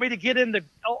 do you want me to get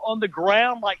on the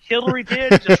ground like Hillary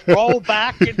did, just roll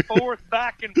back and forth?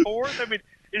 I mean,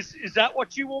 is that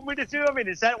what you want me to do? I mean,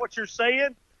 is that what you're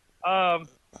saying?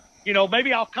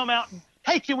 Maybe I'll come out and,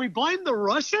 hey, can we blame the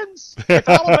Russians if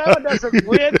Alabama doesn't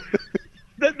win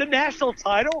the national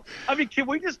title? I mean, can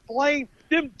we just blame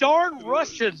them darn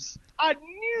Russians? I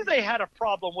knew they had a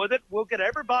problem with it. We'll get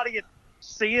everybody at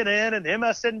CNN and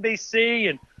MSNBC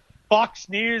and Fox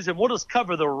News, and we'll just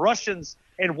cover the Russians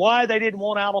and why they didn't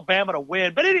want Alabama to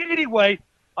win. But anyway,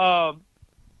 I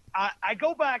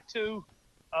go back to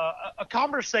a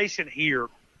conversation here.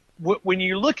 When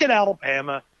you look at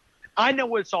Alabama, I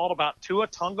know it's all about Tua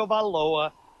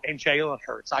Tagovailoa and Jalen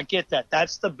Hurts. I get that.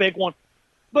 That's the big one.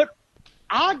 But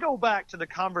I go back to the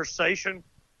conversation,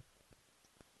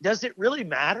 does it really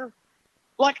matter?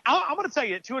 I'm going to tell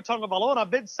you, Tua Tagovailoa, and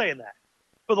I've been saying that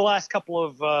for the last couple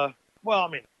of, the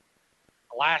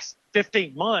last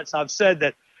 15 months, I've said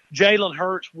that Jalen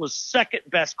Hurts was second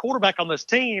best quarterback on this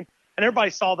team, and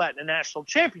everybody saw that in the national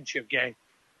championship game.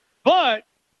 But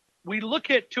we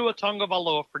look at Tua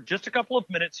Tagovailoa for just a couple of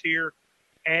minutes here,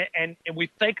 and we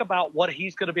think about what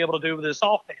he's going to be able to do with this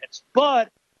offense. But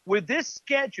with this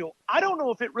schedule, I don't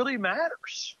know if it really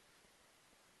matters.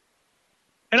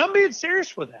 And I'm being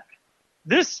serious with that.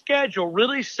 This schedule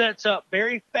really sets up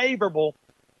very favorable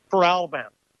for Alabama.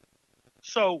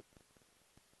 So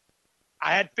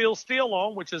I had Phil Steele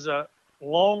on, which is a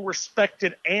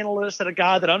long-respected analyst and a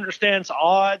guy that understands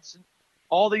odds and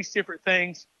all these different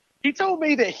things. He told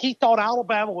me that he thought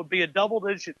Alabama would be a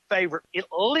double-digit favorite, at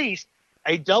least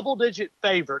a double-digit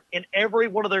favorite in every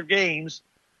one of their games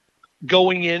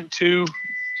going into,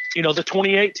 the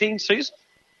 2018 season.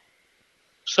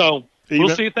 So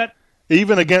we'll see if that –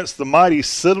 even against the mighty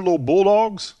Citadel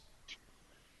Bulldogs?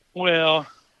 Well,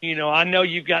 I know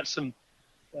you've got some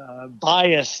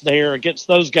bias there against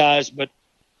those guys, but,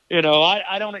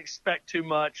 I don't expect too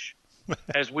much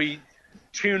as we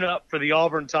tune up for the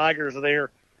Auburn Tigers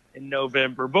there in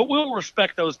November. But we'll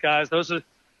respect those guys. Those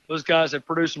guys have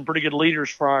produced some pretty good leaders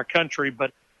for our country,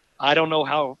 but I don't know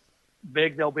how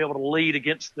big they'll be able to lead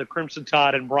against the Crimson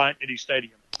Tide in Bryant-Denny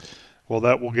Stadium. Well,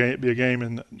 that will be a game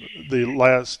in the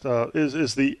last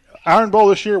is the Iron Bowl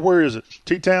this year? Where is it?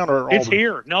 T-Town or Auburn? It's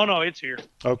here. No, it's here.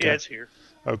 Okay. Yeah, it's here.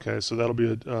 Okay, so that'll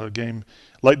be a game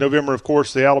late November. Of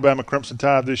course, the Alabama Crimson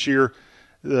Tide this year,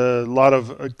 a lot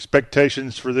of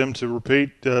expectations for them to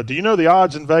repeat. Do you know the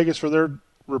odds in Vegas for their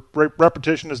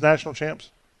repetition as national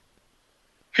champs?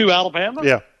 Who, Alabama?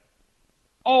 Yeah.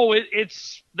 Oh,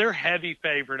 it's their heavy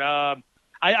favorite.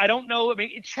 I don't know. I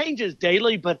mean, it changes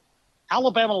daily, but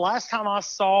Alabama, last time I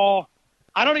saw,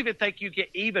 I don't even think you get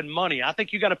even money. I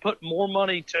think you got to put more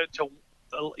money to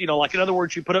like, in other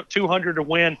words, you put up 200 to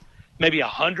win maybe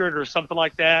 100 or something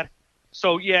like that.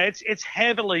 So, yeah, it's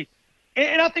heavily –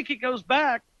 and I think it goes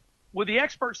back with the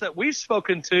experts that we've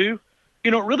spoken to. It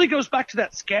really goes back to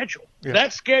that schedule. Yeah.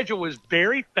 That schedule is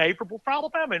very favorable for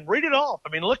Alabama. And read it off. I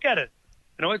mean, look at it.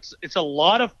 It's a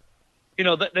lot of – they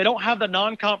don't have the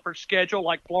non-conference schedule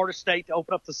like Florida State to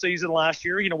open up the season last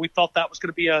year. We thought that was going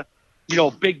to be a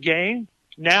big game.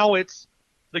 Now it's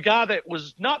the guy that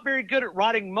was not very good at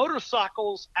riding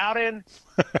motorcycles out in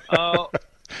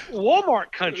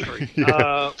Walmart country.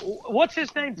 Yeah. What's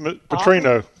his name?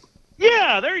 Petrino.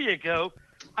 Yeah, there you go.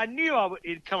 I knew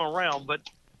he'd come around, but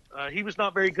he was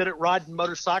not very good at riding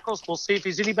motorcycles. We'll see if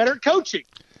he's any better at coaching.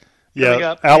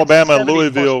 Yeah, Alabama,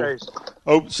 Louisville.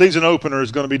 Season opener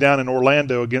is going to be down in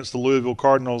Orlando against the Louisville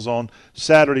Cardinals on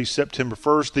Saturday, September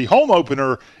 1st. The home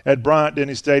opener at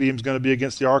Bryant-Denny Stadium is going to be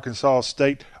against the Arkansas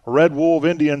State Red Wolf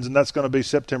Indians, and that's going to be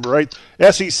September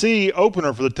 8th. SEC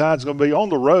opener for the Tide is going to be on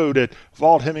the road at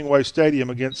Vaught-Hemingway Stadium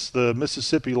against the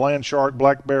Mississippi Landshark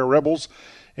Black Bear Rebels.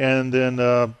 And then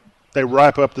they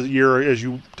wrap up the year, as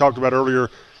you talked about earlier,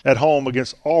 at home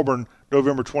against Auburn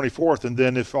November 24th. And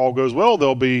then if all goes well,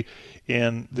 they'll be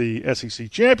in the SEC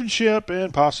Championship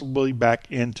and possibly back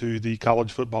into the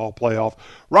college football playoff.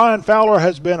 Ryan Fowler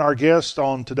has been our guest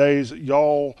on today's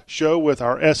Y'all Show with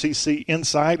our SEC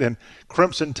Insight and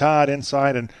Crimson Tide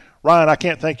Insight. And Ryan, I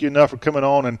can't thank you enough for coming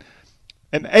on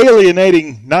and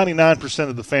alienating 99%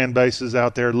 of the fan bases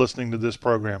out there listening to this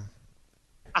program.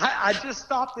 I just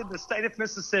stopped in the state of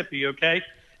Mississippi, okay?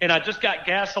 And I just got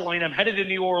gasoline. I'm headed to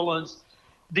New Orleans.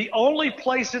 The only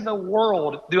place in the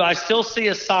world do I still see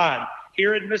a sign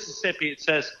here in Mississippi. It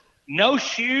says, no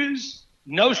shoes,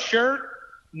 no shirt,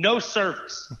 no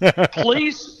service.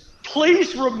 Please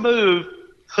remove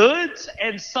hoods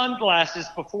and sunglasses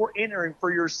before entering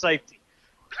for your safety.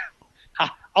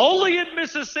 Only in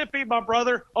Mississippi, my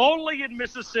brother, only in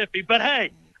Mississippi. But,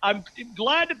 hey, I'm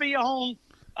glad to be on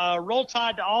Roll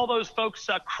Tide to all those folks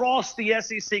across the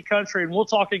SEC country, and we'll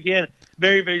talk again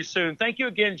very, very soon. Thank you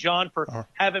again, John, for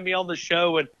having me on the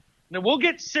show. And we'll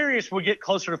get serious when we get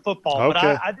closer to football. Okay.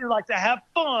 But I do like to have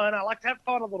fun. I like to have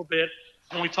fun a little bit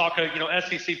when we talk,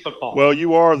 SEC football. Well,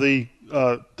 you are the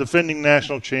defending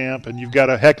national champ, and you've got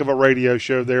a heck of a radio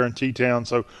show there in T-Town.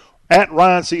 So at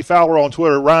Ryan C. Fowler on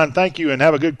Twitter. Ryan, thank you, and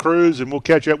have a good cruise, and we'll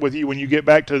catch up with you when you get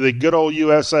back to the good old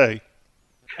USA.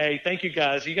 Hey, thank you,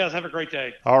 guys. You guys have a great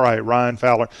day. All right, Ryan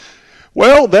Fowler.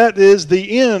 Well, that is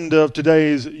the end of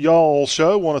today's Y'all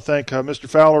Show. I want to thank Mr.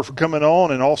 Fowler for coming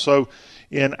on, and also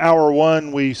in Hour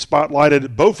 1, we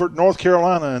spotlighted Beaufort, North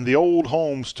Carolina, and the Old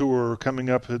Homes Tour coming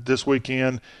up this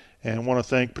weekend, and want to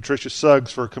thank Patricia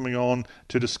Suggs for coming on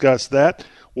to discuss that.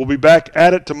 We'll be back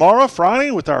at it tomorrow,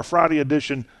 Friday, with our Friday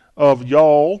edition of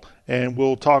Y'all, and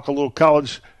we'll talk a little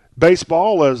college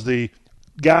baseball as the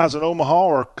guys in Omaha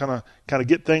are kind of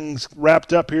get things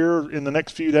wrapped up here in the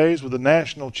next few days with the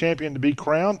national champion to be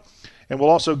crowned. And we'll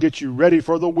also get you ready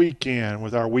for the weekend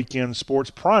with our weekend sports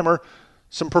primer.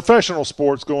 Some professional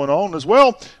sports going on as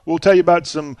well. We'll tell you about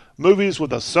some movies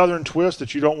with a Southern twist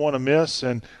that you don't want to miss.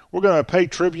 And we're going to pay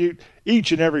tribute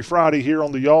each and every Friday here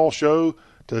on the Y'all Show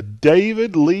to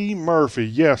David Lee Murphy.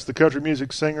 Yes, the country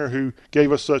music singer who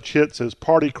gave us such hits as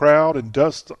Party Crowd and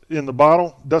Dust on the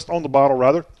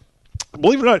Bottle.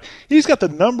 Believe it or not, he's got the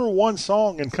 #1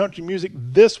 song in country music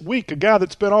this week. A guy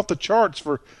that's been off the charts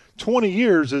for 20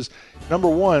 years is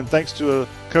 #1, thanks to a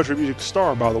country music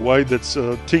star, by the way, that's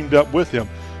teamed up with him.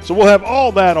 So we'll have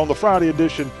all that on the Friday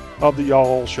edition of the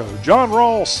Y'all Show. John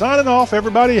Rawls signing off.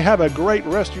 Everybody have a great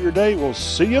rest of your day. We'll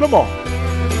see you tomorrow.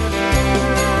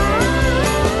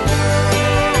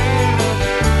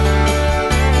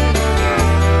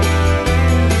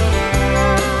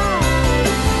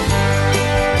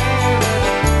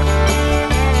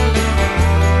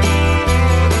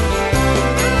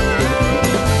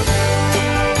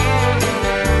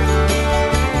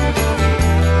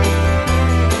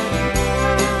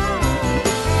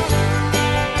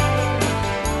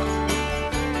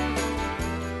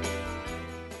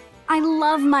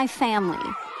 My family.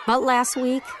 But last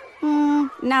week,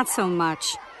 not so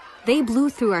much. They blew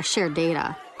through our shared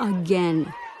data.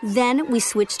 Again. Then we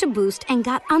switched to Boost and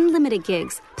got unlimited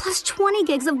gigs, plus 20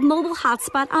 gigs of mobile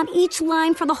hotspot on each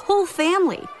line for the whole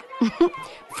family.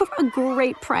 For a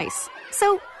great price.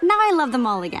 So now I love them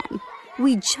all again.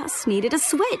 We just needed a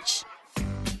switch.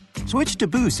 Switch to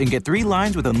Boost and get 3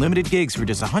 lines with unlimited gigs for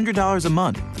just $100 a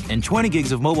month and 20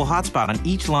 gigs of mobile hotspot on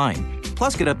each line.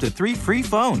 Plus, get up to 3 free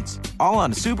phones, all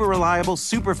on a super reliable,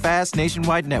 super fast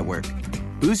nationwide network.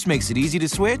 Boost makes it easy to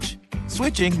switch.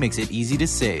 Switching makes it easy to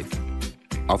save.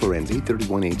 Offer ends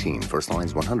 8/31/18. First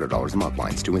line's $100 a month.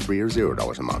 Lines 2 and 3 are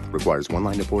 $0 a month. Requires one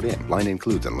line to port in. Line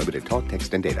includes unlimited talk,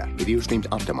 text, and data. Video streams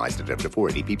optimized at up to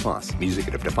 480p+. Music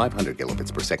at up to 500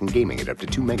 kilobits per second. Gaming at up to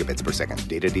 2 megabits per second.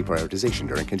 Data deprioritization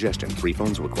during congestion. 3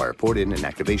 phones require port in and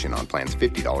activation on plans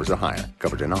 $50 or higher.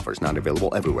 Coverage and offers not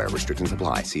available everywhere. Restrictions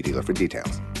apply. See dealer for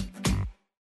details.